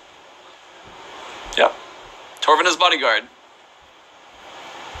you? Yep. Torvin is bodyguard.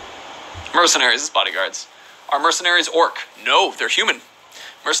 Mercenaries is bodyguards. Are mercenaries orc? No, they're human.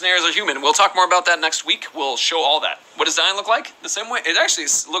 Mercenaries are human. We'll talk more about that next week. We'll show all that. What does Zion look like? The same way. It actually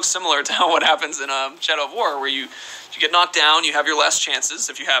looks similar to what happens in Shadow of War, where you get knocked down, you have your last chances,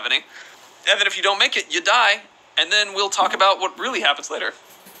 if you have any. And then if you don't make it, you die. And then we'll talk about what really happens later.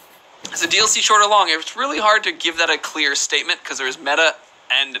 Is the DLC short or long? It's really hard to give that a clear statement, because there's meta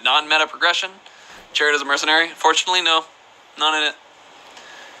and non-meta progression. Jared is a mercenary. Fortunately, no. Not in it.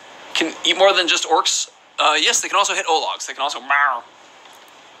 Can eat more than just orcs. Yes, they can also hit Ologs. They can also...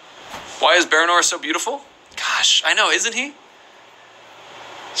 Why is Baranor so beautiful? Gosh, I know, isn't he?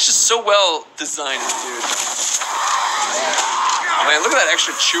 He's just so well designed, dude. Oh man, look at that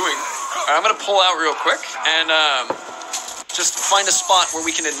extra chewing. Alright, I'm going to pull out real quick and just find a spot where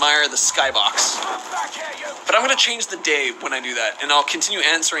we can admire the skybox. But I'm going to change the day when I do that, and I'll continue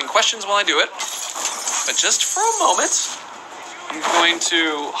answering questions while I do it. But just for a moment, I'm going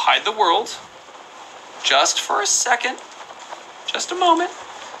to hide the world. Just for a second. Just a moment.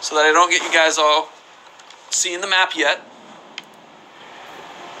 So that I don't get you guys all seeing the map yet.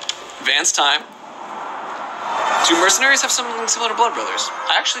 Advanced time. Do mercenaries have something similar to Blood Brothers?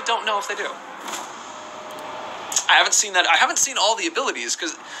 I actually don't know if they do. I haven't seen that. I haven't seen all the abilities,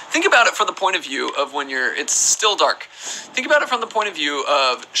 because think about it from the point of view of when it's still dark. Think about it from the point of view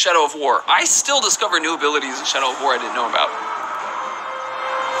of Shadow of War. I still discover new abilities in Shadow of War I didn't know about.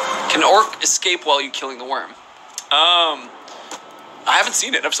 Can orc escape while you're killing the worm? I haven't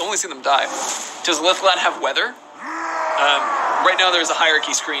seen it. I've only seen them die. Does Lithlad have weather? Right now there's a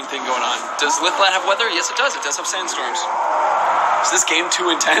hierarchy screen thing going on. Does Lithlad have weather? Yes, it does. It does have sandstorms. Is this game too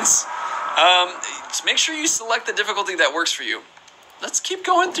intense? Just make sure you select the difficulty that works for you. Let's keep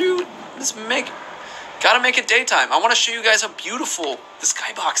going through. Gotta make it daytime. I want to show you guys how beautiful the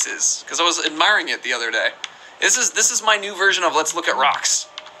skybox is, because I was admiring it the other day. This is my new version of Let's Look at Rocks.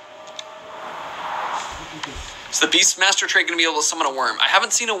 Is the Beastmaster trait going to be able to summon a worm? I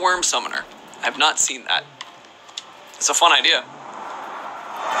haven't seen a worm summoner. I have not seen that. It's a fun idea.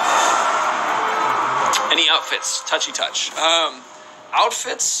 Any outfits? Touchy touch.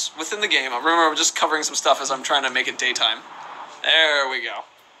 Outfits within the game. Remember, I'm just covering some stuff as I'm trying to make it daytime. There we go.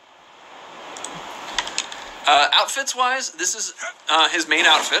 Outfits-wise, this is his main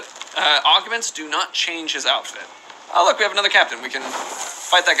outfit. Augments do not change his outfit. Oh, look, we have another captain. We can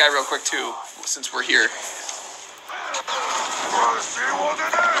fight that guy real quick, too, since we're here.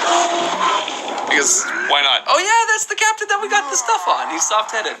 Because, why not? Oh yeah, that's the captain that we got the stuff on. He's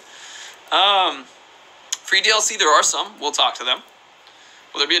soft-headed. Free DLC, there are some. We'll talk to them.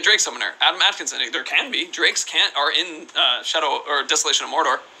 Will there be a Drake summoner? Adam Atkinson, there can be. Drakes are in Shadow or Desolation of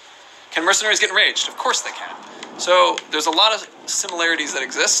Mordor. Can mercenaries get enraged? Of course they can. So, there's a lot of similarities that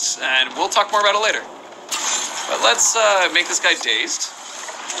exist, and we'll talk more about it later. But let's make this guy dazed.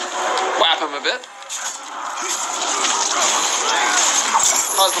 Whap him a bit.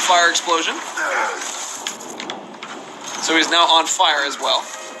 Cause the fire explosion. So he's now on fire as well.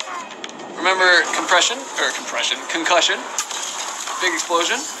 Remember concussion. Big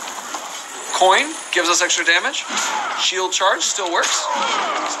explosion. Coin gives us extra damage. Shield charge still works.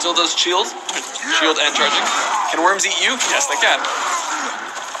 Still does shield. Shield and charging. Can worms eat you? Yes, they can.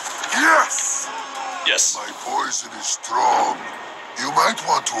 Yes! Yes. My poison is strong. You might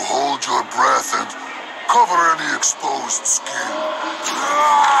want to hold your breath and cover any exposed skin.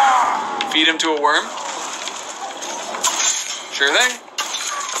 Feed him to a worm. Sure thing.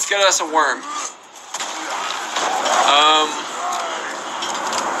 Let's get us a worm.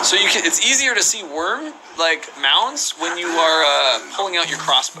 So it's easier to see worm, like, mounds when you are pulling out your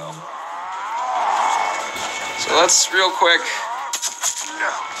crossbow. So let's real quick.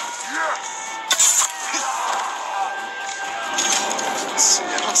 Let's see,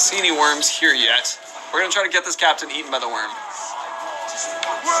 I don't see any worms here yet. We're going to try to get this captain eaten by the worm.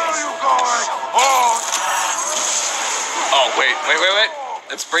 Where are you going? Oh, wait.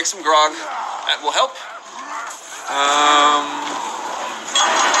 Let's break some grog. That will help.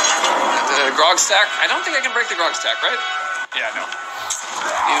 The grog stack. I don't think I can break the grog stack, right? Yeah, no.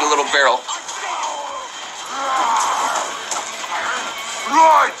 Need a little barrel.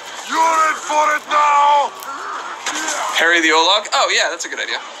 Right! You're in for it now! Parry the Olog. Oh, yeah, that's a good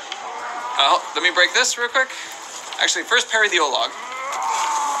idea. Let me break this real quick. Actually, first parry the Olog.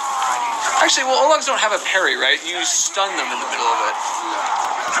 Actually, well, Ologs don't have a parry, right? You stun them in the middle of it.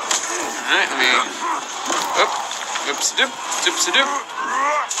 Alright, let me... Oops-a-doop, doop-a-doop.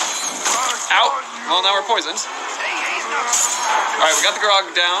 Ow! Well, now we're poisoned. Alright, we got the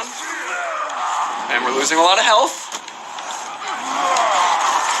grog down. And we're losing a lot of health.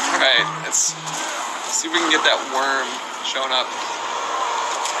 Alright, let's see if we can get that worm showing up.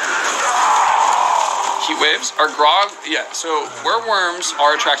 Heat waves are grog. Yeah, so where worms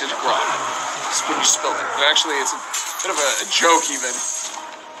are attracted to grog, it's when you spill it. But actually, it's a bit of a joke, even.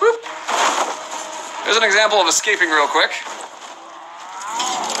 Whoop. There's an example of escaping real quick.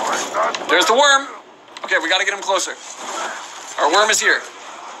 There's the worm. Okay, we gotta get him closer. Our worm is here.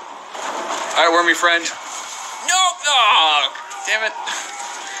 All right, wormy friend. No! Oh, damn it.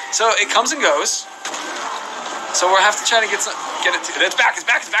 So it comes and goes. So we'll have to try to get it. It's back.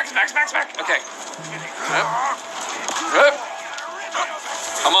 Okay. Up.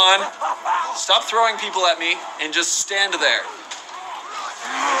 Come on. Stop throwing people at me and just stand there.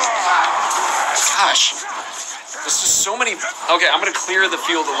 Gosh. There's just so many. Okay, I'm going to clear the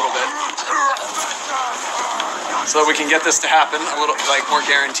field a little bit so that we can get this to happen a little, like, more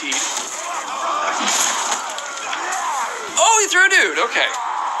guaranteed. Oh, he threw a dude. Okay.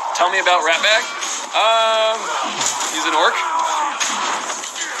 Tell me about Ratbag. Use an orc.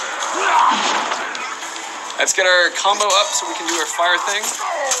 Let's get our combo up so we can do our fire thing.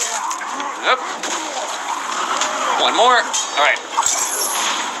 Yep. One more. All right.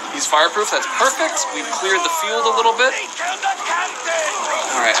 He's fireproof. That's perfect. We've cleared the field a little bit.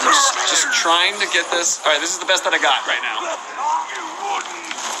 All right. I'm just trying to get this. All right. This is the best that I got right now.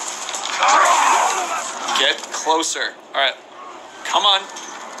 Get closer. All right. Come on.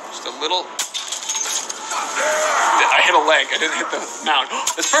 Just a little. I hit a leg. I didn't hit the mount.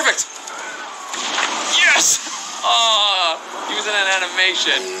 That's perfect. Yes! He was in an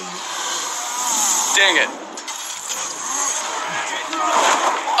animation. Dang it.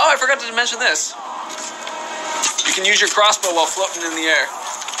 Oh, I forgot to mention this. You can use your crossbow while floating in the air.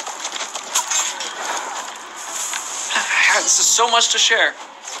 This is so much to share.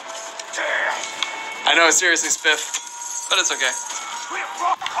 I know, seriously, Spiff. But it's okay.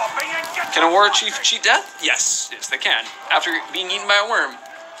 Can a warrior chief cheat death? Yes, they can. After being eaten by a worm.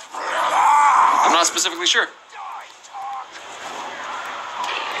 I'm not specifically sure.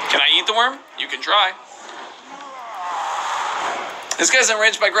 Can I eat the worm? You can try. This guy's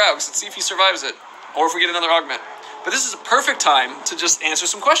enraged by Graugs. Let's see if he survives it. Or if we get another augment. But this is a perfect time to just answer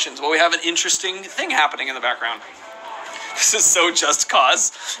some questions while we have an interesting thing happening in the background. This is so Just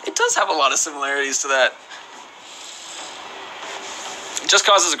Cause. It does have a lot of similarities to that. Just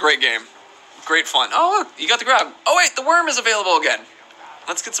Cause is a great game. Great fun. Oh, look, you got the grab. Oh, wait, the worm is available again.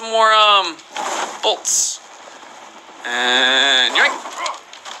 Let's get some more bolts. And yoink.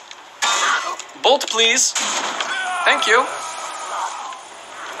 Bolt, please. Thank you.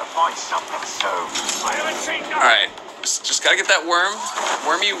 All right, just gotta get that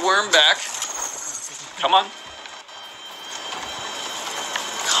wormy worm back. Come on.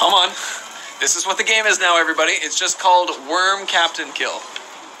 Come on. This is what the game is now, everybody. It's just called Worm Captain Kill.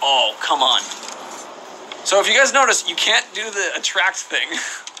 Oh, come on. So if you guys notice, you can't do the attract thing.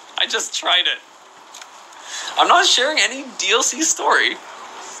 I just tried it. I'm not sharing any DLC story.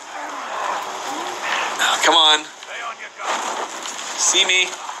 Oh, come on. See me.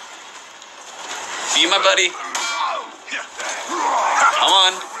 Be my buddy. Come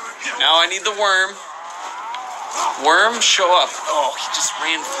on. Now I need the worm. Worm, show up. Oh, he just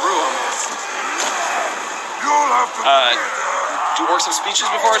ran through him. Do orcs have speeches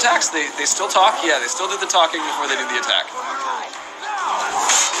before attacks? They still talk? Yeah, they still do the talking before they do the attack.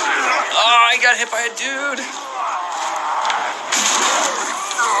 Oh, I got hit by a dude.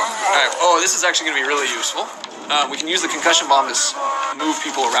 Alright, oh, this is actually going to be really useful. We can use the concussion bomb to move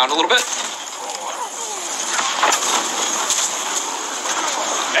people around a little bit.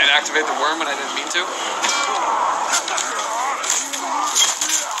 And activate the worm when I didn't mean to.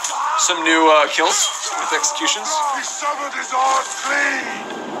 Some new kills with executions.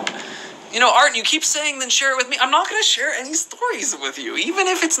 You know, Art, you keep saying then share it with me. I'm not going to share any stories with you, even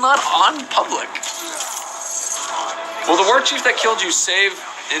if it's not on public. Will the war chief that killed you save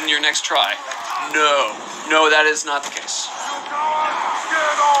in your next try? No. No, that is not the case.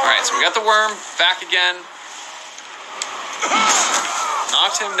 Alright, so we got the worm back again.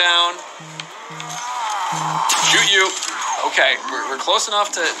 Knocked him down. Shoot you. Okay, we're close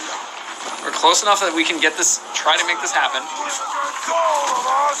enough to... We're close enough that we can get this... Try to make this happen.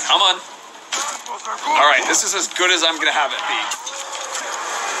 Come on. Alright, this is as good as I'm going to have it be.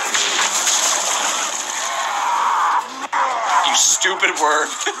 You stupid worm.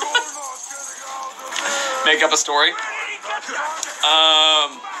 Make up a story.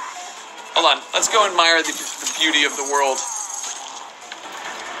 Hold on. Let's go admire the beauty of the world.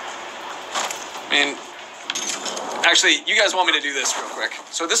 I mean, actually, you guys want me to do this real quick.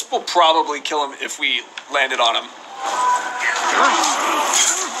 So this will probably kill him if we landed on him.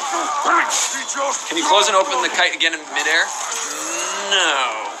 Can you close and open the kite again in midair?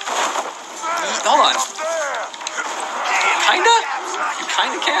 No. Hold on. Kinda? You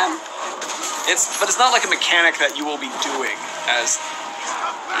kinda can. But it's not like a mechanic that you will be doing as.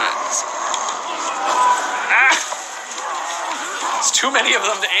 It's too many of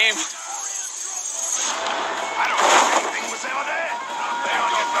them to aim.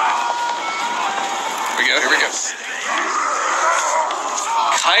 Here we go.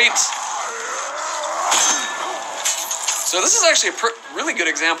 Kite. So this is actually a really good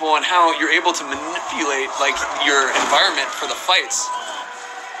example on how you're able to manipulate like your environment for the fights.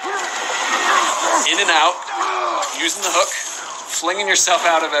 In and out, using the hook, flinging yourself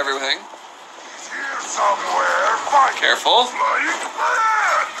out of everything. Careful.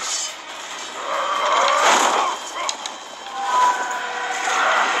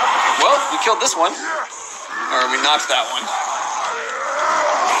 Well, we killed this one. Or we knocked that one.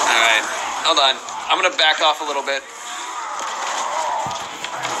 Alright, hold on. I'm gonna back off a little bit.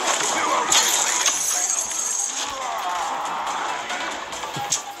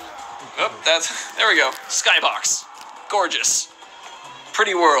 Oh, there we go. Skybox. Gorgeous.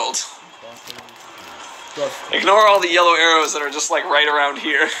 Pretty world. Ignore all the yellow arrows that are just like right around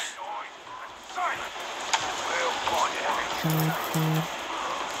here.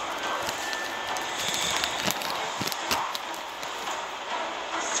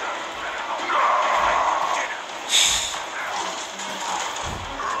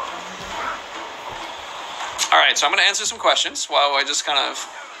 Alright, so I'm going to answer some questions while I just kind of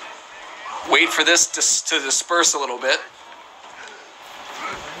wait for this to disperse a little bit.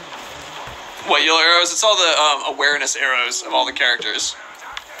 What, yellow arrows? It's all the awareness arrows of all the characters.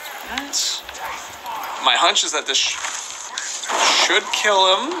 My hunch is that this should kill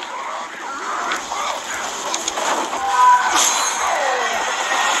him.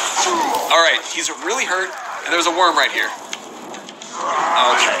 Alright, he's really hurt, and there's a worm right here.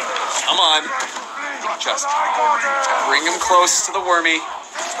 Okay, come on. Just bring him close to the wormy,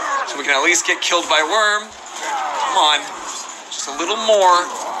 so we can at least get killed by worm. Come on, just a little more.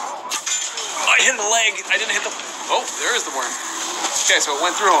 Oh, I hit the leg. I didn't hit the... Oh, there is the worm. Okay, so it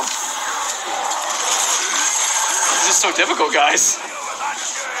went through him. This is so difficult, guys.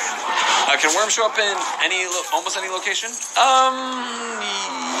 Can worm show up in almost any location?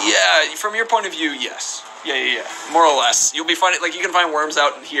 Yeah, from your point of view, yes. Yeah. More or less. You'll be finding, like, you can find worms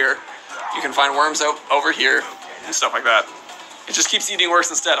out in here. You can find worms out over here and stuff like that. It just keeps eating worse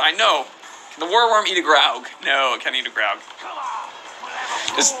instead. I know. Can the warworm eat a Graug? No, it can't eat a Graug.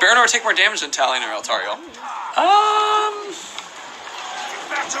 Does Baranor take more damage than Talion or Eltariel?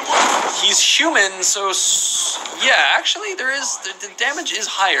 He's human, so yeah. Actually, the damage is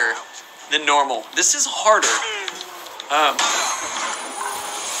higher than normal. This is harder.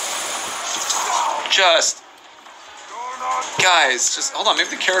 Guys, just hold on. Maybe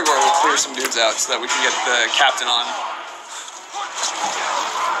the Karagor will clear some dudes out so that we can get the captain on.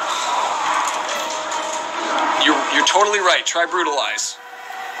 You're totally right. Try brutalize.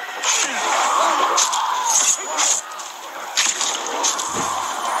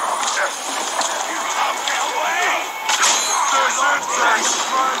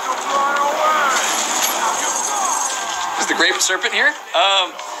 Is the Great Serpent here?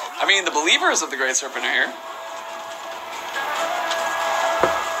 I mean, the believers of the Great Serpent are here.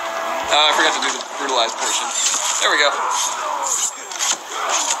 I forgot to do the brutalized portion. There we go.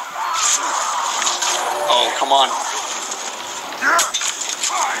 Oh, come on.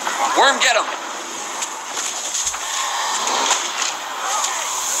 Worm, get him.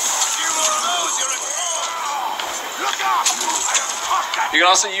 You can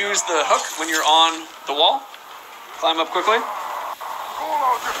also use the hook when you're on the wall. Climb up quickly.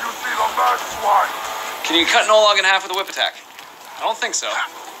 Can you cut Nolog in half with a whip attack? I don't think so.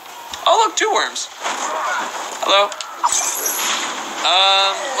 Oh, look, 2 worms. Hello.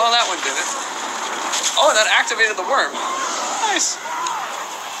 Well, that one did it. Oh, and that activated the worm. Nice.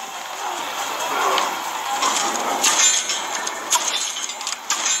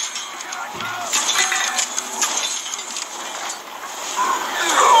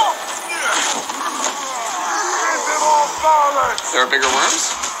 There are bigger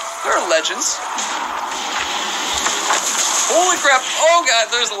worms. There are legends. Holy crap. Oh, God,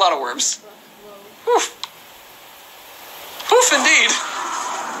 there's a lot of worms. Poof. Poof, indeed.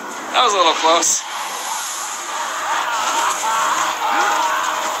 That was a little close.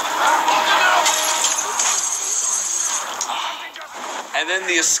 And then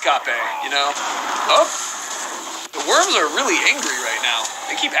the escape, you know? Oh, the worms are really angry right now.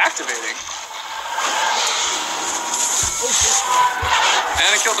 They keep activating. And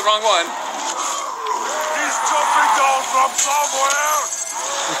I killed the wrong one. He's jumping down from somewhere!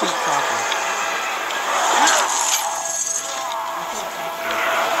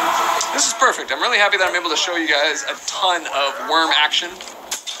 This is perfect. I'm really happy that I'm able to show you guys a ton of worm action.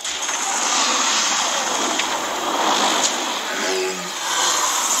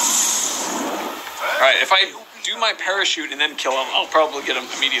 Alright, if I do my parachute and then kill him, I'll probably get him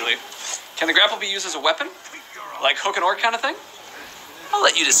immediately. Can the grapple be used as a weapon? Like hook and orc kind of thing? I'll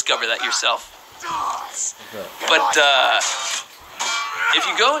let you discover that yourself. But if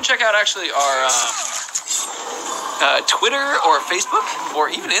you go and check out actually our Twitter or Facebook or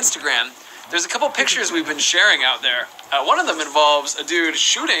even Instagram, there's a couple pictures we've been sharing out there. One of them involves a dude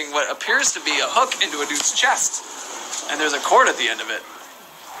shooting what appears to be a hook into a dude's chest. And there's a cord at the end of it.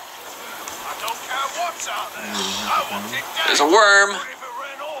 There's a worm.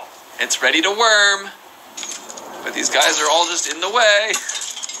 It's ready to worm. But these guys are all just in the way.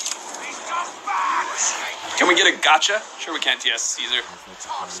 Can we get a gotcha? Sure we can't, yes, Caesar.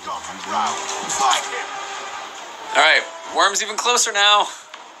 Alright, worm's even closer now.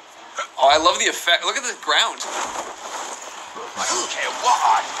 Oh, I love the effect. Look at the ground.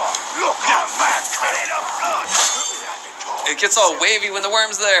 It gets all wavy when the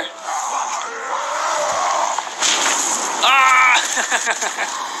worm's there. Ah!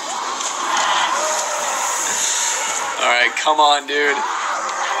 Alright, come on, dude.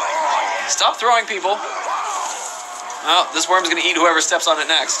 Stop throwing people. Oh, this worm's gonna eat whoever steps on it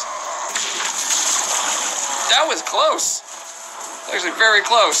next. That was close. Actually, very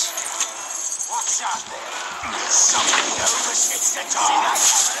close.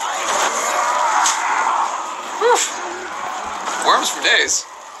 Whew. Worms for days.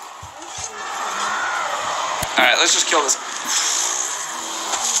 Alright, let's just kill this.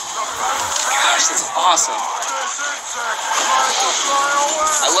 Gosh, that's awesome.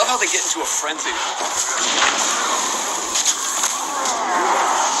 I love how they get into a frenzy.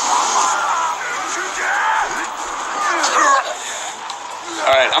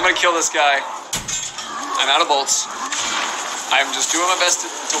 Alright, I'm gonna kill this guy. I'm out of bolts. I'm just doing my best to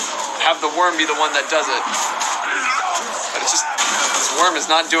have the worm be the one that does it. But it's just, this worm is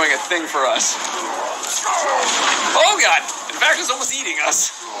not doing a thing for us. Oh god! In fact, it's almost eating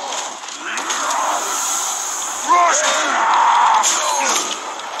us.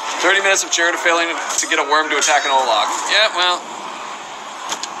 30 minutes of Jared failing to get a worm to attack an Olog. Yeah, well,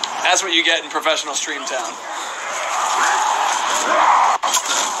 that's what you get in professional stream town.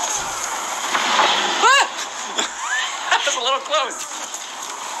 Ah! That was a little close.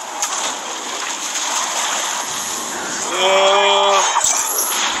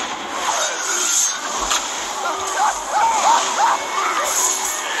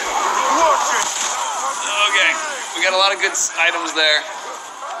 Okay, we got a lot of good items there.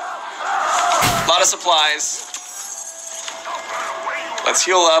 A lot of supplies. Let's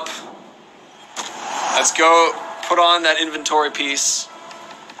heal up. Let's go put on that inventory piece.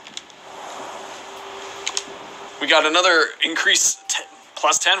 We got another increase,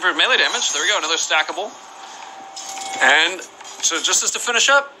 plus 10 for melee damage. There we go, another stackable. And so just as to finish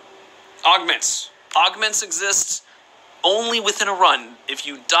up, Augments. Augments exist only within a run. If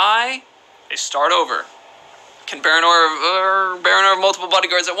you die, they start over. Can Baranor have multiple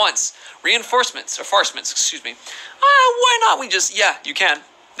bodyguards at once? Reinforcements, or farcements, excuse me. Why not we just, yeah, you can.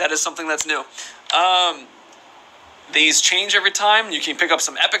 That is something that's new. These change every time. You can pick up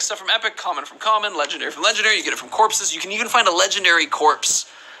some epic stuff from epic, common from common, legendary from legendary. You get it from corpses. You can even find a legendary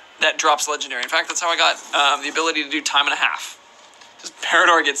corpse that drops legendary. In fact, that's how I got the ability to do time and a half. Just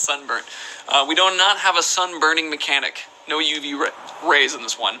Baranor gets sunburnt. We do not have a sun-burning mechanic. No UV rays in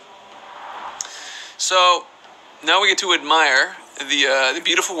this one. So now we get to admire the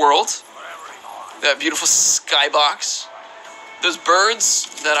beautiful world, that beautiful skybox. Those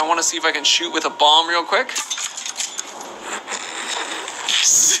birds that I want to see if I can shoot with a bomb real quick.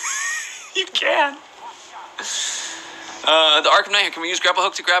 You can. The Arc of Night here. Can we use Grapple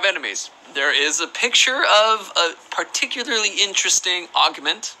Hook to grab enemies? There is a picture of a particularly interesting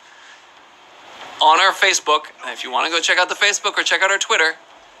augment on our Facebook. If you want to go check out the Facebook or check out our Twitter,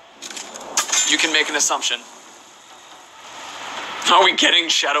 you can make an assumption. Are we getting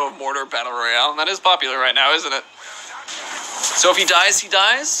Shadow of Mordor Battle Royale? That is popular right now, isn't it? So if he dies, he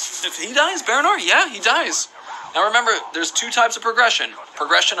dies. If he dies, Baranor, yeah, he dies. Now remember, there's two types of progression.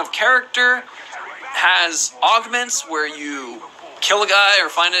 Progression of character has augments where you kill a guy or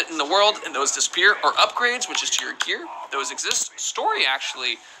find it in the world and those disappear, or upgrades, which is to your gear. Those exist. Story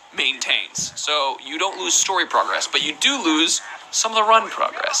actually maintains. So you don't lose story progress, but you do lose some of the run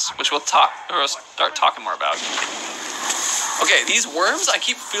progress, which we'll start talking more about. Okay, these worms, I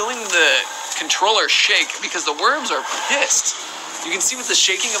keep feeling the controller shake because the worms are pissed. You can see with the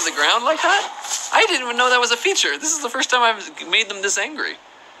shaking of the ground like that. I didn't even know that was a feature. This is the first time I've made them this angry.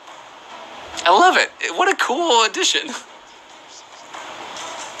 I love it. What a cool addition.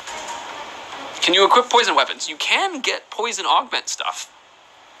 Can you equip poison weapons? You can get poison augment stuff.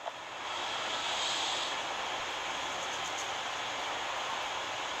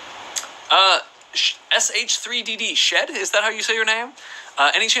 SH3DD, Shed? Is that how you say your name?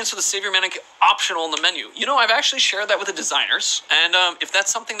 Any chance for the Savior Manic optional in the menu? You know, I've actually shared that with the designers, and if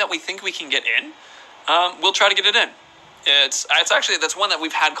that's something that we think we can get in, we'll try to get it in. It's actually, that's one that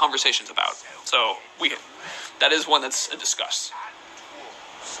we've had conversations about. So that is one that's discussed.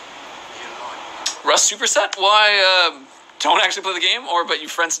 Rust Superset? Why, don't actually play the game, but your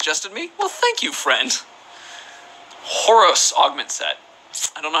friend suggested me? Well, thank you, friend. Horus Augment Set.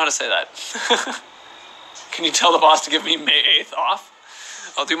 I don't know how to say that. Can you tell the boss to give me May 8th off?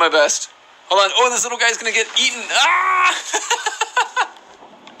 I'll do my best. Hold on. Oh, this little guy's gonna get eaten. Ah!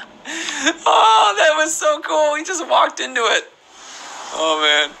 Oh, that was so cool. He just walked into it. Oh,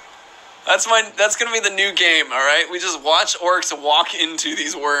 man. That's gonna be the new game, all right? We just watch orcs walk into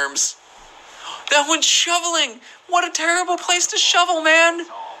these worms. That one's shoveling. What a terrible place to shovel, man.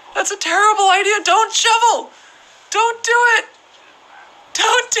 That's a terrible idea. Don't shovel. Don't do it.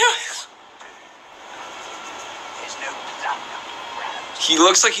 Don't do it. He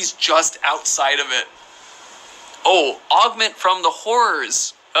looks like he's just outside of it. Oh, augment from the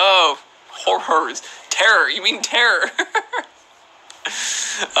horrors. Oh, horrors. Terror. You mean terror.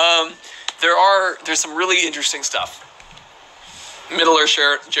 There's some really interesting stuff. Middle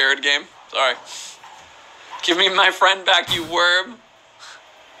Earth Jared game. Sorry. Give me my friend back, you worm.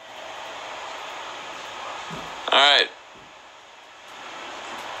 Alright.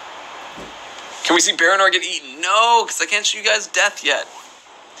 Can we see Baranor get eaten? No, because I can't show you guys death yet.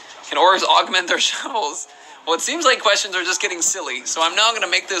 Can orcs augment their shovels? Well, it seems like questions are just getting silly, so I'm now going to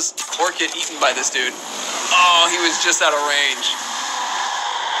make this orc get eaten by this dude. Oh, he was just out of range.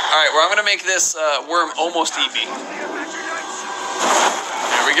 Alright, well, I'm going to make this worm almost eat me.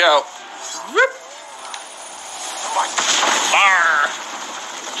 There we go. Whoop. Arr.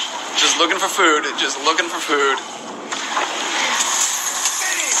 Just looking for food. Just looking for food.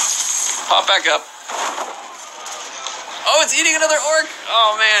 Pop back up. Oh, it's eating another orc.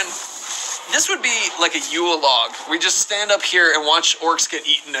 Oh, man. This would be like a Yule log. We just stand up here and watch orcs get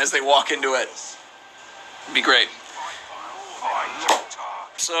eaten as they walk into it. It'd be great.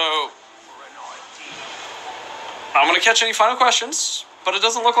 So, I'm going to catch any final questions, but it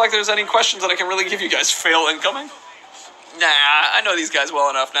doesn't look like there's any questions that I can really give you guys. Fail incoming? Nah, I know these guys well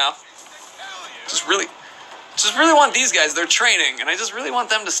enough now. Just really want these guys. They're training, and I just really want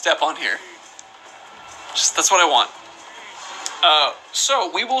them to step on here. That's what I want. So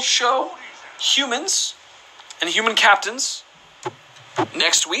we will show humans and human captains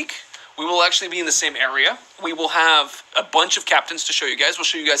next week. We will actually be in the same area. We will have a bunch of captains to show you guys. We'll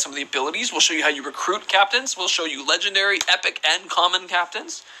show you guys some of the abilities. We'll show you how you recruit captains. We'll show you legendary, epic, and common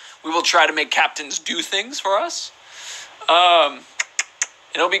captains. We will try to make captains do things for us.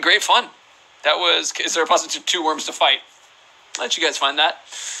 It'll be great fun. Is there a possibility of 2 worms to fight? I'll let you guys find that.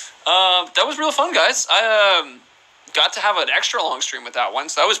 That was real fun, guys. I got to have an extra long stream with that one,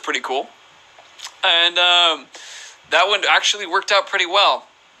 so that was pretty cool. And that one actually worked out pretty well.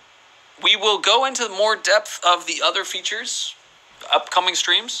 we will go into more depth of the other features, upcoming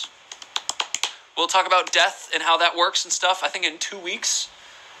streams. We'll talk about death and how that works and stuff, I think in 2 weeks.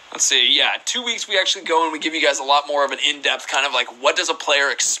 Let's see, yeah, 2 weeks we actually go and we give you guys a lot more of an in-depth kind of like what does a player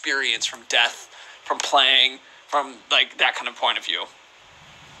experience from death, from playing, from like that kind of point of view.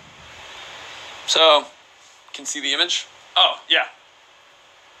 So, can see the image? Oh, yeah.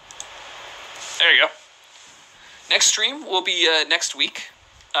 There you go. Next stream will be next week.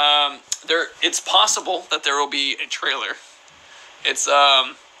 It's possible that there will be a trailer. It's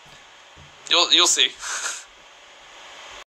you'll see.